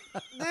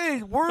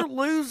 dude, we're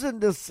losing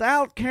to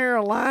South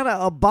Carolina,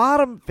 a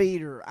bottom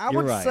feeder.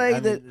 You're right. Say I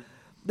mean,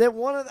 that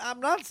one of. I'm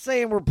not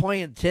saying we're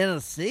playing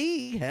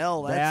Tennessee.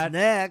 Hell, that's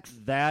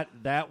next. That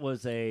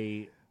was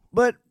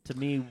but to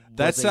me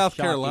that South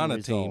shocking Carolina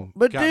result. team.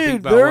 But got dude,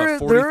 beat by, what, there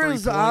 43 is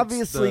points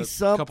obviously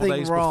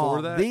something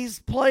wrong. That? These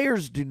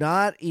players do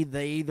not.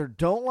 They either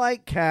don't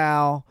like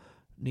Cal,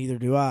 neither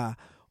do I,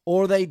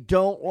 or they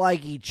don't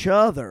like each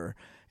other.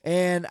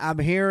 And I'm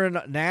hearing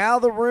now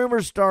the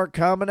rumors start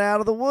coming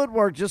out of the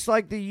woodwork, just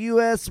like the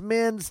U.S.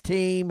 men's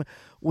team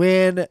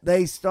when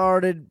they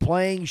started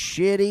playing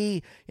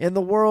shitty in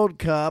the World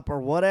Cup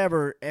or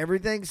whatever.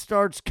 Everything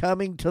starts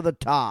coming to the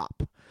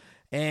top.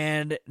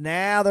 And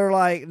now they're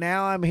like,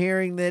 now I'm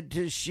hearing that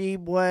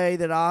Shebue,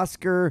 that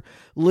Oscar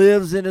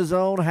lives in his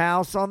own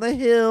house on the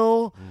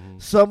hill,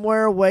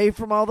 somewhere away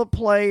from all the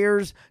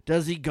players.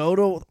 Does he go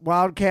to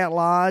Wildcat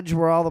Lodge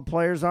where all the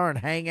players are and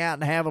hang out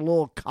and have a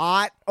little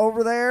cot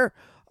over there?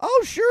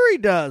 Oh, sure he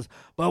does.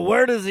 But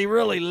where does he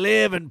really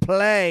live and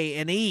play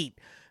and eat?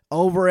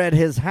 Over at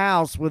his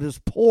house with his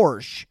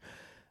Porsche.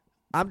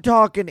 I'm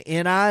talking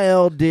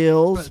NIL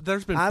deals. But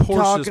there's been I'm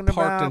Porsches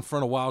parked in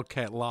front of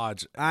Wildcat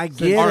Lodge. I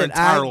get our it.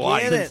 entire I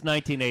life. get it. Since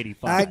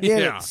 1985. I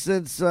get Yeah.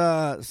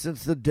 it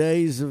since the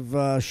days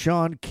of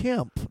Sean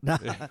Kemp.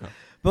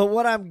 But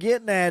what I'm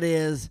getting at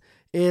is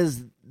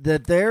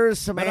that there is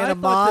some But I thought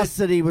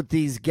animosity with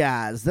these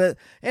guys. And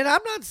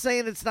I'm not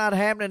saying it's not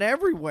happening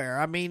everywhere.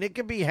 I mean, it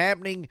could be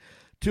happening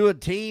to a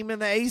team in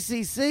the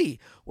ACC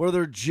where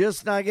they're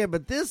just not getting.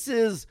 But this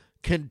is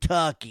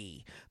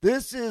Kentucky.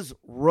 This is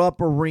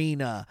Rupp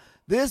Arena.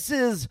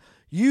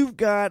 You've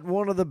got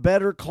one of the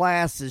better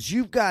classes.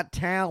 You've got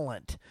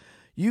talent.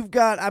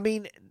 Let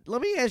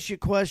me ask you a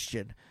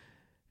question.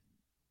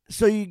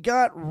 So you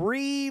got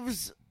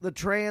Reeves, the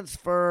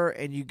transfer,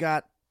 and you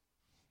got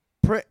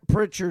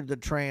Pritchard, the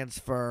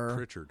transfer.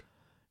 Pritchard.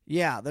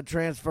 Yeah, the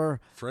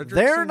transfer. Frederickson?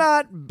 They're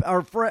not,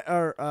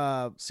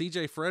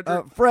 CJ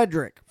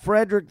Frederick?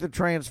 Frederick, the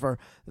transfer.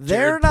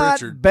 They're Jared not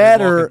Pritchard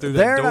better. walking through that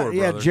They're door, not.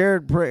 Yeah,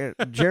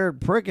 brother.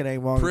 Jared Prickett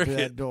ain't walking through Prickett.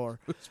 that door.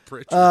 It's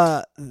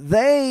Pritchard.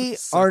 They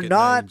Suck are at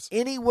not names.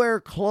 anywhere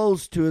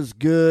close to as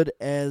good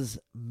as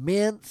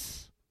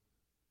Mintz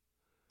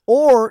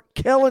or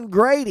Kellen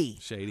Grady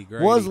Shady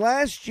Grady. was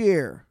last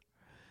year.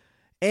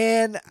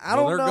 And I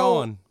don't they're know.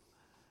 gone.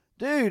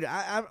 Dude,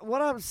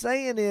 what I'm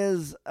saying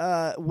is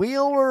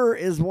Wheeler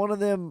is one of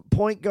them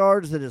point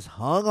guards that is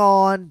hung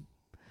on.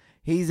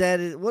 He's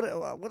at it. How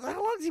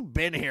long has he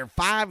been here?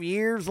 5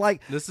 years?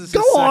 Like, This is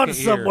go his on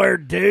second somewhere,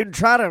 dude.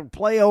 Try to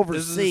play This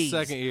overseas. is his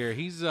second year.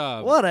 He's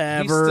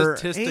Whatever. He's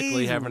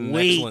statistically He's having an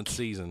weak. excellent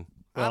season.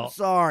 I'm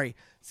sorry.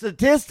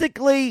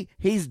 Statistically,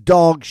 he's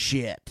dog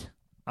shit.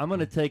 I'm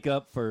going to take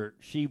up for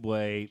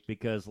Shebue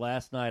because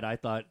last night I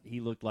thought he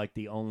looked like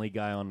the only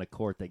guy on the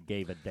court that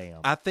gave a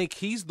damn. I think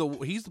he's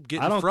getting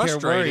I don't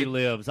frustrated. care where he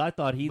lives. I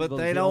thought he But was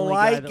they the don't only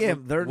guy like that him.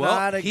 looked- They're Well,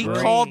 not he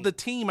agreeing. called the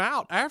team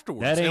out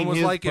afterwards That ain't and was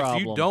his like, if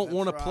problem. you don't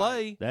want to That's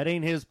play, That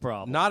ain't his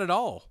problem. not at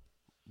all.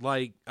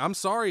 Like, I'm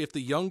sorry if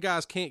the young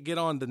guys can't get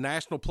on the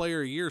National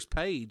Player of the Year's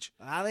page.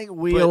 I think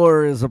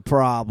Wheeler is a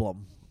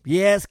problem.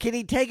 Yes, can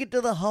he take it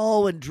to the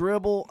hole and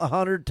dribble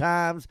 100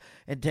 times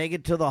and take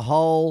it to the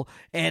hole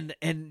and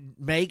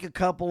make a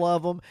couple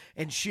of them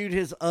and shoot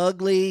his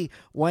ugly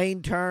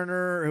Wayne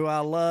Turner, who I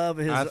love,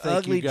 his I think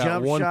ugly you got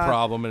jump one shot?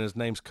 problem, and his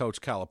name's Coach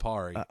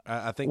Calipari.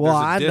 I think well,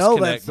 there's a I know disconnect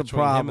that's the between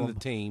him problem. and the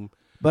team.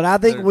 But I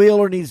think They're-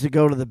 Wheeler needs to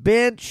go to the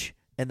bench,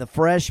 and the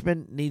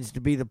freshman needs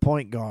to be the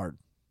point guard,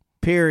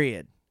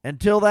 period.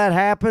 Until that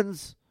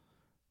happens,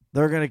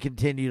 they're going to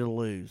continue to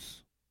lose.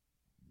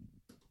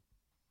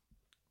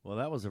 Well,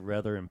 that was a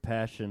rather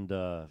impassioned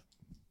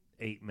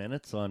 8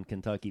 minutes on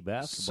Kentucky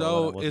basketball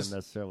So that I wasn't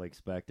necessarily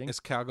expecting. Is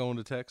Cal going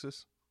to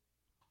Texas?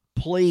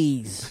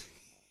 Please.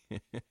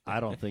 I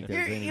don't think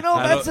there's any. You know,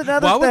 that's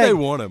another why thing. would they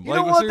want him? You like,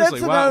 know what? seriously,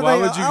 That's another why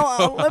thing.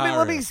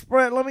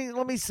 would you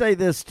Let me say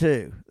this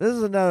too. This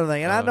is another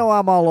thing, and I know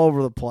I'm all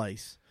over the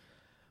place,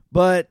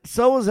 but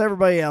so is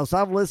everybody else.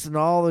 I've listened to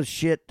all this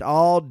shit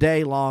all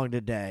day long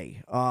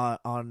today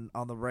on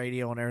the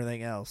radio and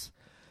everything else.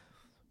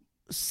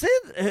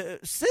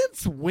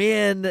 Since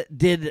when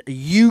did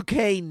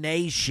UK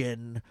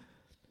Nation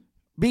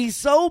be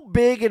so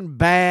big and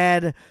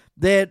bad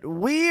that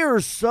we are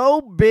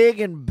so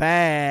big and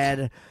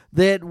bad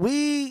that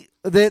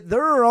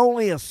there are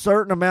only a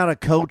certain amount of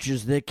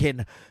coaches that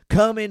can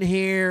come in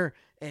here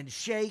and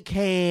shake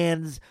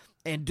hands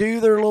and do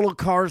their little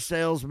car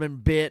salesman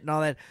bit and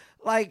all that?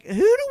 Like,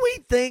 who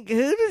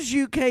does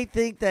UK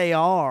think they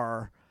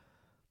are?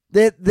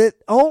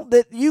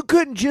 That you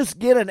couldn't just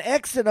get an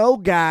X and O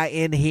guy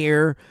in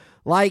here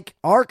like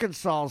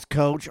Arkansas's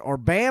coach or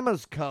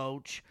Bama's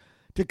coach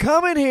to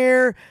come in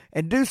here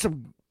and do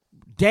some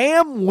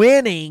damn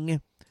winning.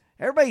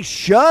 Everybody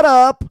shut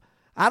up.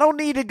 I don't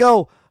need to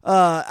go.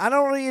 I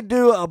don't need to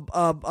do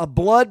a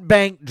blood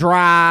bank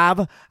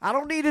drive. I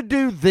don't need to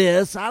do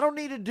this. I don't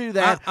need to do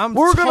that.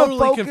 We're going to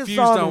focus confused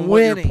on what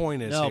winning. your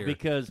point is No, here.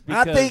 because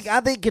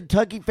I think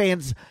Kentucky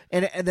fans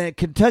and the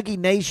Kentucky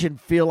Nation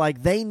feel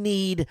like they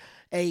need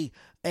a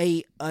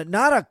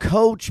not a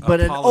coach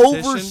but an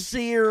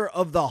overseer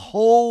of the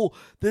whole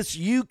this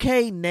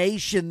UK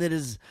nation that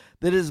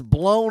is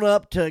blown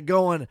up to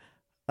going.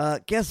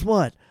 Guess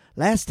what?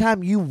 Last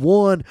time you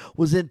won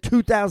was in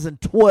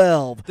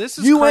 2012. This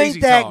is you crazy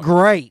ain't that talk.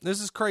 great.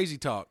 This is crazy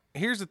talk.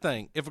 Here's the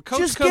thing: if a coach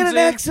Just comes get an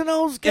in, X and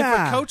O's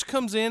guy. If a coach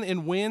comes in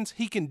and wins,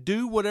 he can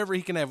do whatever.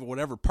 He can have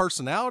whatever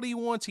personality he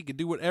wants. He can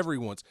do whatever he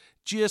wants.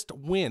 Just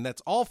win.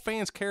 That's all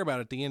fans care about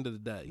at the end of the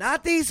day.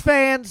 Not these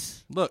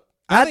fans. Look,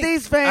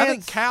 these fans. I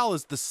think Cal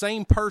is the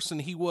same person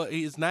he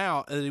is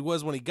now as he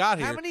was when he got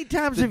here. How many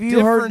times The have you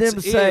heard them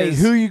difference say,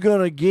 is who you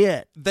going to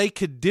get? They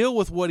could deal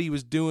with what he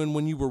was doing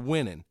when you were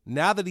winning.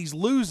 Now that he's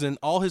losing,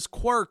 all his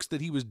quirks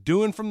that he was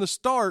doing from the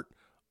start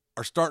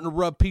are starting to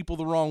rub people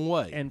the wrong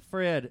way. And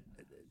Fred,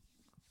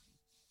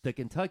 the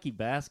Kentucky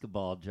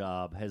basketball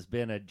job has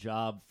been a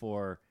job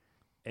for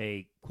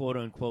a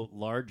quote-unquote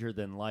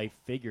larger-than-life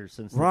figure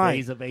since the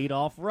days of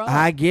Adolph Rupp.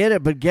 I get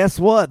it, but guess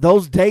what?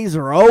 Those days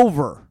are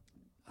over.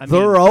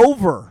 They're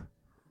over.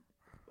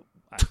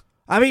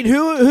 I mean,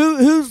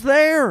 who's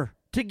there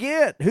to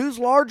get? Who's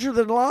larger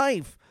than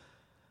life?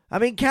 I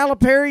mean,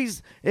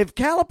 if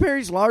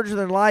Calipari's larger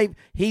than life,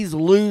 he's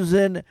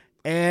losing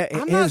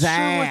I'm his not sure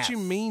ass. what you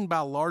mean by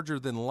larger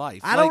than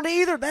life. I don't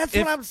either. That's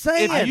what I'm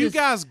saying. If you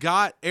guys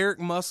got Eric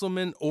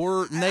Musselman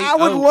or Nate I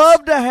would Oates,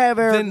 love to have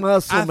Eric then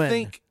Musselman. I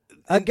think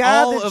a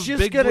guy all that's of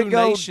just Big going to Blue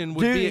go Nation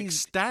would be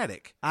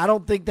ecstatic. I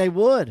don't think they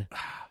would.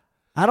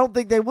 I don't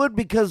think they would,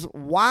 because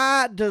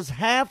why does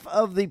half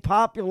of the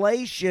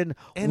population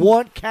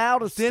want Cal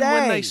to stay? Then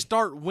when they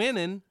start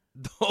winning,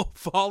 they'll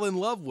fall in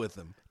love with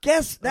him.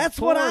 Guess that's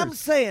what I'm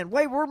saying.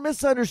 Wait, we're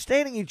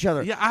misunderstanding each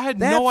other. Yeah, I had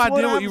That's no idea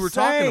what I'm you were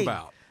saying. talking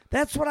about.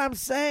 That's what I'm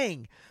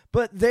saying.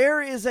 But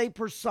there is a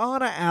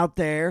persona out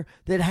there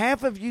that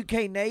half of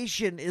UK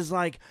Nation is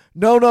like,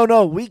 no,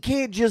 we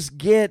can't just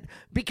get,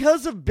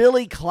 because of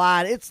Billy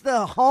Clyde. It's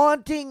the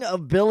haunting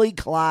of Billy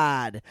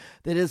Clyde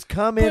that has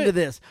come into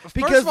this.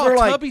 Because first of all, they're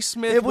like, Tubby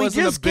Smith if we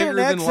wasn't just a get an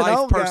bigger-than-life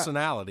X&O guy-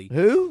 personality.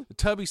 Who?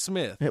 Tubby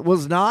Smith. It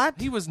was not?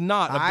 He was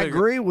not a I bigger.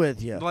 agree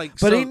with you. Like,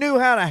 but so- he knew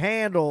how to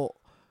handle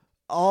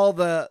all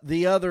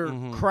the other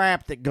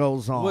crap that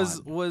goes on.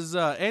 Was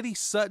Eddie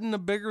Sutton a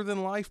bigger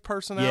than life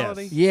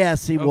personality?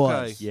 Yes, he Okay.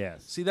 was.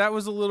 Yes. See, that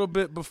was a little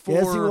bit before.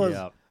 Yes, he was.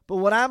 Yep. But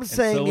what I'm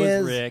saying and so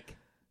is, was Rick.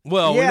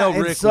 Well, yeah, we know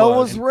and Rick so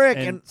was. was Rick,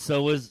 And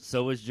so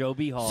was Joe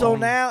B. Hall. so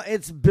now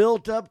it's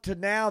built up to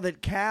now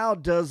that Cal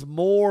does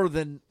more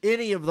than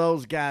any of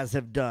those guys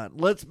have done.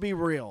 Let's be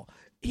real.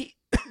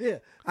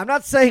 I'm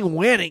not saying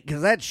winning,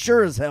 because that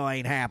sure as hell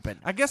ain't happened.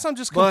 I guess I'm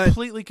just But-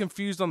 completely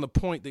confused on the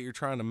point that you're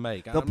trying to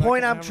make. The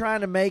point I'm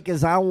trying to make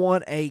is I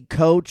want a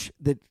coach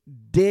that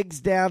digs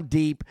down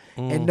deep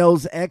and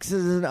knows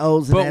X's and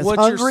O's and But has what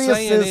you're hungry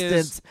saying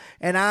assistants.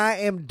 And I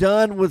am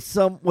done with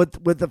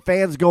with the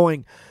fans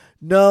going,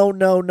 no.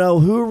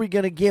 Who are we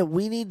going to get?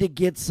 We need to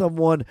get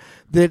someone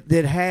that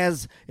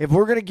has. If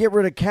we're going to get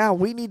rid of Cal,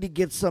 we need to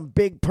get some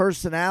big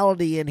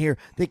personality in here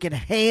that can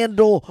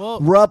handle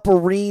Rupp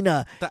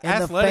Arena The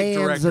and the athletic fans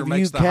director of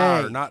makes UK. the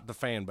hire, not the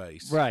fan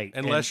base. Right.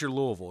 Unless you're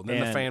Louisville.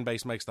 Then the and fan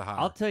base makes the hire.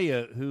 I'll tell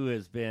you who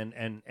has been,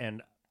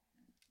 and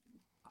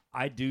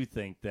I do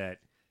think that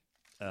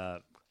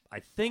I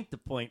think the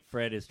point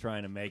Fred is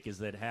trying to make is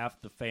that half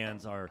the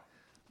fans are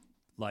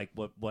like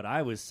what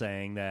I was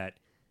saying, that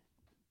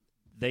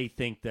they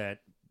think that,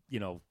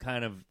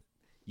 kind of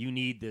you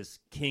need this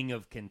king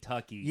of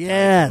Kentucky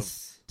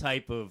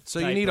type of so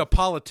you need a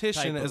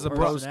politician as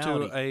opposed to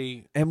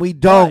personality. And we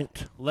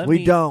don't. We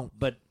But don't.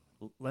 But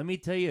let me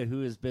tell you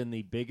who has been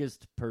the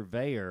biggest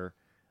purveyor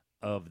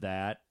of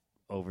that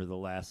over the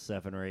last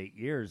 7 or 8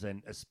 years,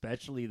 and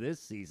especially this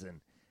season.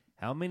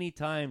 How many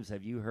times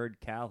have you heard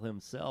Cal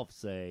himself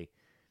say,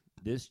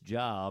 this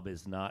job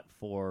is not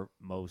for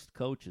most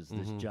coaches.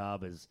 This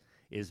job is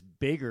is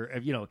bigger.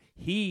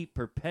 He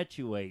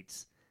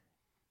perpetuates.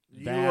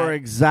 You are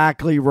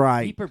exactly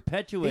right. He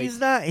perpetuates. He's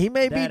not. He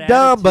may be that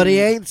dumb, but he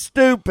attitude ain't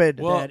stupid.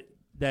 Well,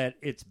 that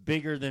it's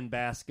bigger than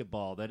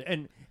basketball.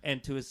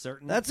 And to a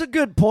certain. That's a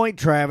good point,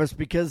 Travis,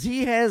 because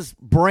he has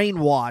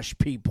brainwashed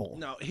people.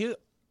 No,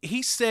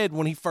 he said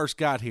when he first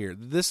got here,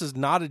 this is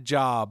not a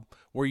job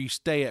where you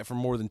stay at for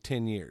more than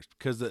 10 years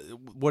because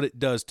what it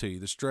does to you,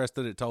 the stress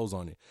that it tolls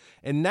on you.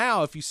 And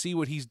now if you see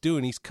what he's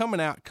doing, he's coming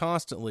out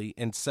constantly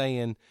and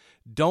saying,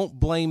 don't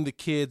blame the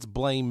kids,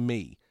 blame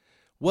me.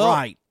 Well,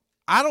 right.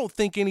 I don't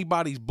think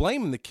anybody's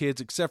blaming the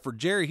kids except for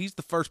Jerry. He's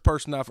the first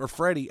person or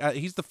Freddie.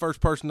 He's the first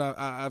person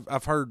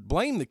I've heard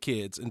blame the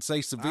kids and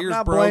say Severe's I'm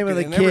not broken. blaming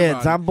the and kids.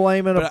 everybody. I'm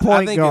blaming a But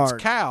point I think guard.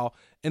 it's Cal,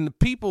 and the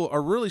people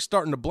are really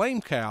starting to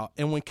blame Cal.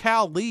 And when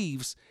Cal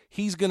leaves,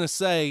 he's going to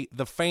say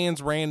the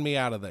fans ran me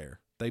out of there.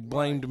 They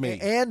blamed me.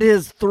 And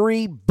his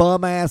 3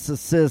 bum-ass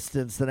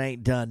assistants that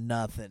ain't done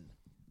nothing.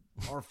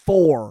 Or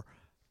 4.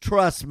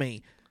 Trust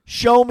me.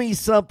 Show me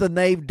something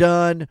they've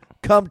done.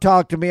 Come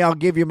talk to me. I'll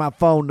give you my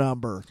phone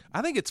number.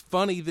 I think it's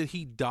funny that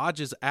he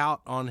dodges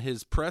out on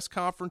his press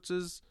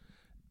conferences.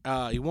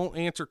 He won't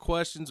answer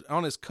questions.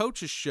 On his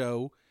coach's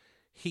show,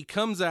 he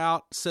comes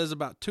out, says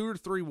about 2 or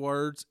 3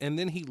 words, and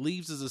then he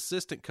leaves his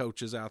assistant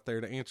coaches out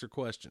there to answer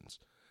questions.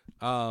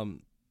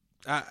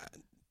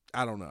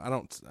 I don't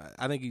know.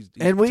 I think he's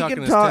and we tucking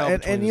can his talk. tail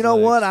And between you his know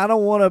legs. what? I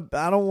don't want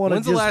to.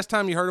 When's the last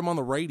time you heard him on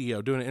the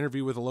radio doing an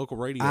interview with a local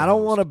radio? I don't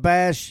host? want to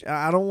bash.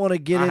 I don't want to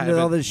get I into all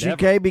haven't, this never.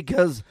 chicanery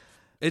because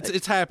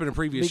It's happened in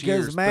previous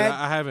Because, years, Matt, but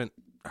I haven't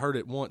heard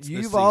it once. this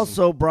you've season.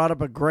 also brought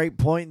up a great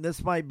point. And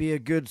this might be a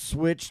good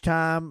switch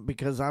time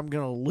because I'm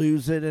going to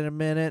lose it in a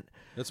minute.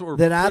 That's what we're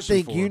That I pushing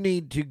think for. you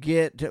need to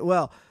get to.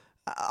 Well,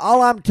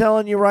 all I'm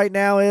telling you right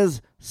now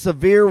is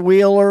Severe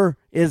Wheeler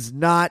is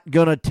not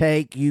going to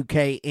take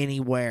UK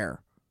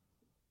anywhere.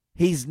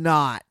 He's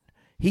not.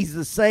 He's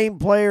the same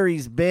player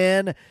he's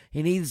been.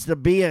 He needs to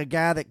be a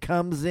guy that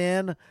comes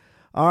in.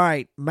 All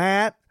right,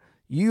 Matt,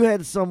 you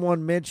had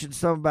someone mention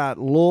something about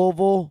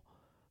Louisville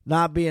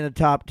not being a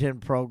top 10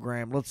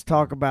 program. Let's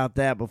talk about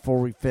that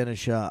before we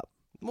finish up.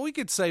 Well, we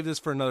could save this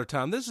for another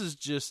time. This is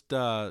just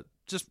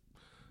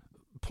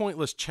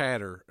pointless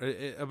chatter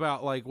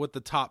about like what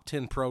the top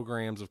 10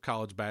 programs of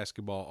college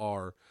basketball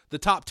are, the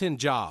top 10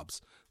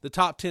 jobs, the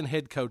top 10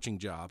 head coaching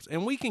jobs,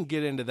 and we can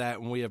get into that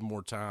when we have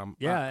more time.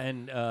 Yeah,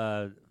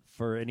 and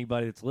for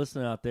anybody that's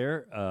listening out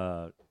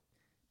there,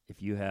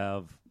 if you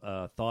have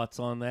thoughts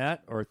on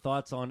that or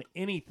thoughts on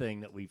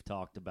anything that we've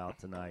talked about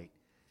tonight,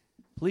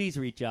 please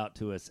reach out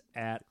to us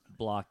at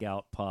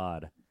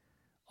BlockoutPod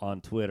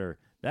on Twitter.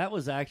 That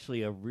was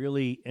actually a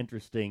really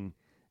interesting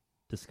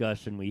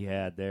discussion we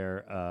had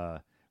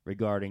there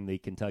regarding the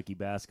Kentucky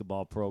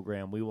basketball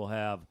program. We will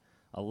have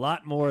a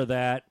lot more of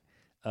that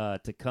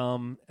to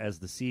come as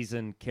the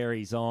season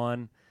carries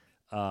on.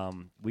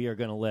 We are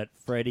going to let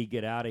Freddie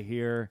get out of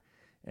here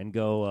and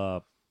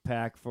go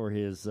pack for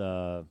his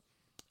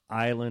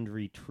island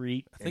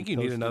retreat. I think in you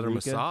need Costa another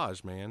Rica.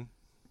 massage, man.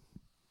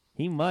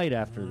 He might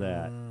after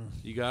that.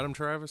 You got him,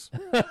 Travis?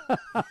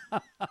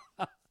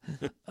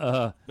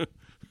 I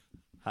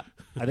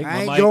think I my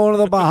ain't mic, going to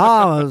the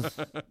Bahamas.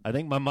 I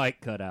think my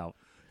mic cut out.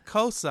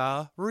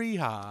 Kosa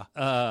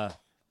Riha.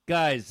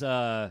 Guys,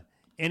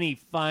 any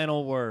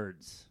final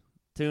words?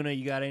 Tuna,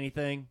 you got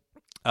anything?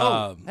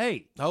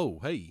 Hey,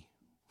 Hey.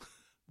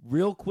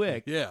 real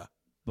quick, Yeah.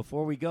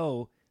 before we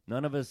go,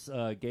 none of us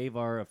gave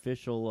our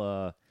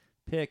official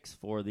picks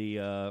for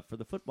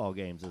the football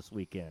games this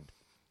weekend.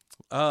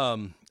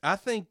 I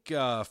think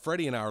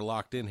Freddie and I are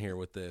locked in here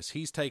with this.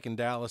 He's taking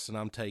Dallas, and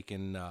I'm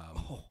taking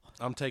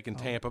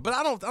Tampa. But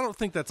I don't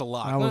think that's a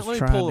lock. I was Let me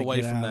trying pull to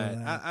away get from out of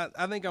that. that.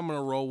 I think I'm going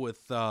to roll with.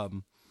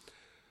 I'm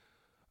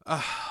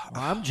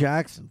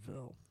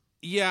Jacksonville.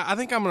 Yeah, I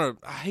think I'm going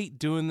to. I hate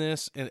doing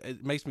this, and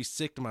it makes me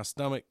sick to my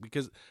stomach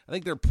because I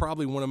think they're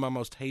probably one of my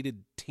most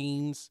hated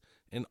teams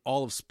in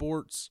all of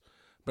sports.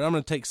 But I'm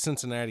going to take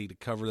Cincinnati to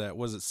cover that.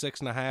 Was it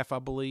 6.5, I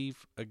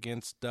believe,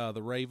 against the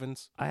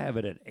Ravens? I have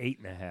it at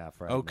 8.5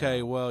 right now.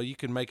 Okay, well, you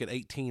can make it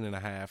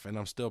 18.5, and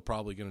I'm still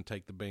probably going to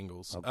take the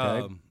Bengals.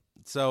 Okay.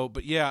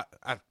 But yeah,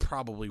 I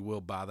probably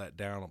will buy that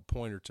down a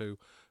point or two.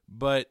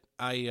 But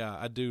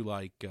I do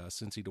like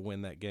Cincy to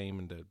win that game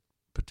and to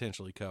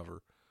potentially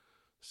cover.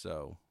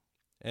 So,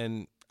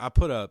 and I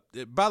put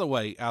by the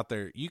way, out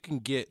there, you can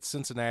get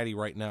Cincinnati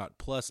right now at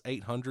plus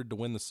 800 to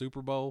win the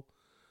Super Bowl.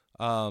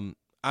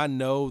 I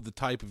know the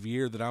type of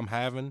year that I'm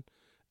having,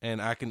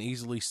 and I can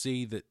easily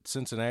see that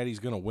Cincinnati's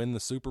going to win the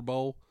Super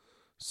Bowl.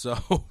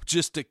 So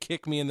just to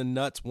kick me in the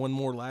nuts one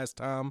more last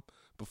time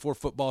before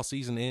football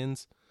season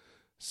ends.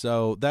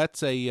 So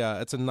that's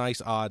a nice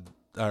odd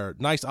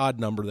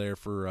number there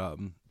for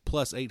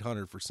plus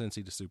 800 for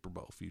Cincy to Super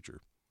Bowl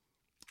future.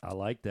 I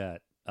like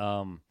that.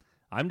 I'm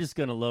just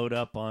going to load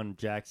up on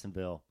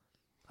Jacksonville.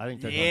 I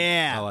think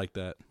they're I like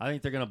that. I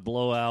think they're going to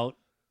blow out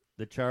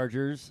the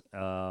Chargers.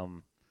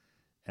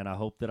 And I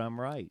hope that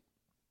I'm right.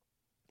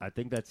 I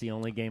think that's the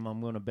only game I'm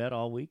going to bet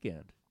all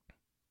weekend.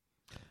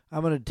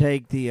 I'm going to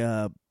take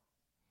the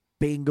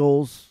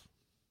Bengals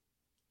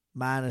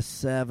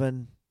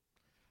 -7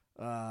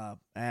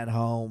 at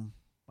home.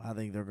 I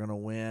think they're going to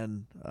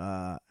win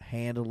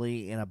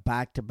handily in a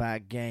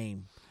back-to-back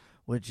game,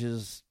 which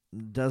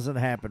doesn't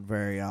happen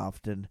very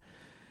often.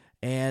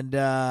 And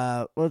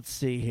let's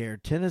see here.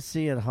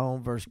 Tennessee at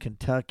home versus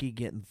Kentucky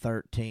getting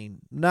 13.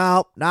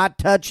 No, not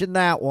touching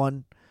that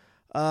one.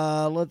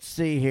 Let's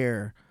see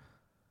here.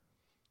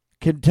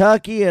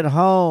 Kentucky at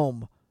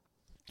home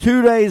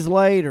 2 days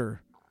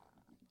later,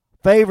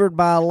 favored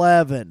by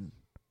 11.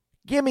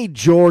 Give me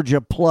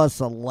Georgia plus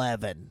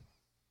 11.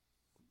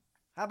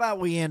 How about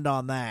we end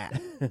on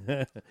that?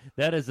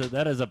 That is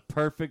a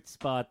perfect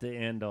spot to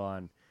end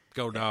on.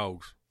 Go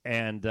Dogs.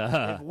 And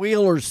if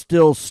Wheeler's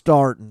still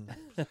starting.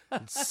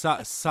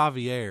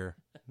 Xavier.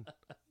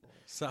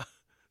 Say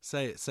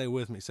it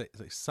with me. Say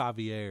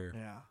Xavier.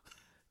 Yeah.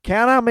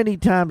 Count how many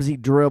times he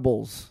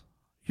dribbles.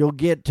 You'll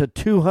get to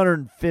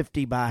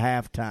 250 by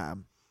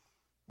halftime.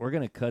 We're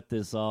going to cut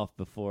this off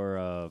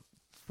before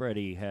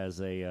Freddie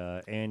has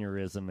a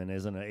aneurysm and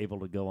isn't able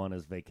to go on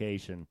his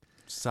vacation.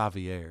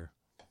 Xavier.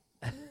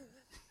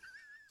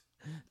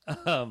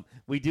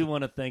 We do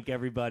want to thank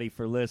everybody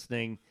for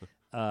listening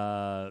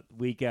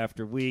week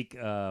after week.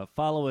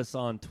 Follow us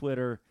on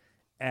Twitter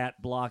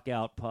at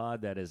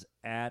BlockoutPod. That is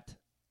at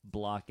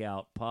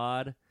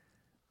BlockoutPod.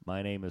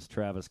 My name is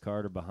Travis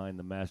Carter, behind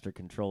the master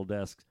control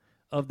desk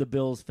of the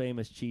Bills'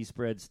 famous Cheese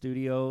Spread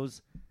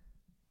Studios.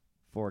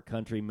 For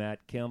country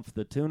Matt Kempf,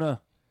 the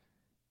tuna,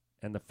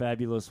 and the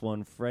fabulous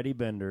one, Freddie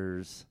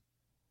Benders.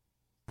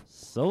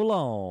 So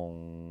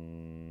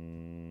long,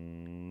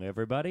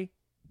 everybody.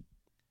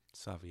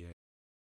 Xavier.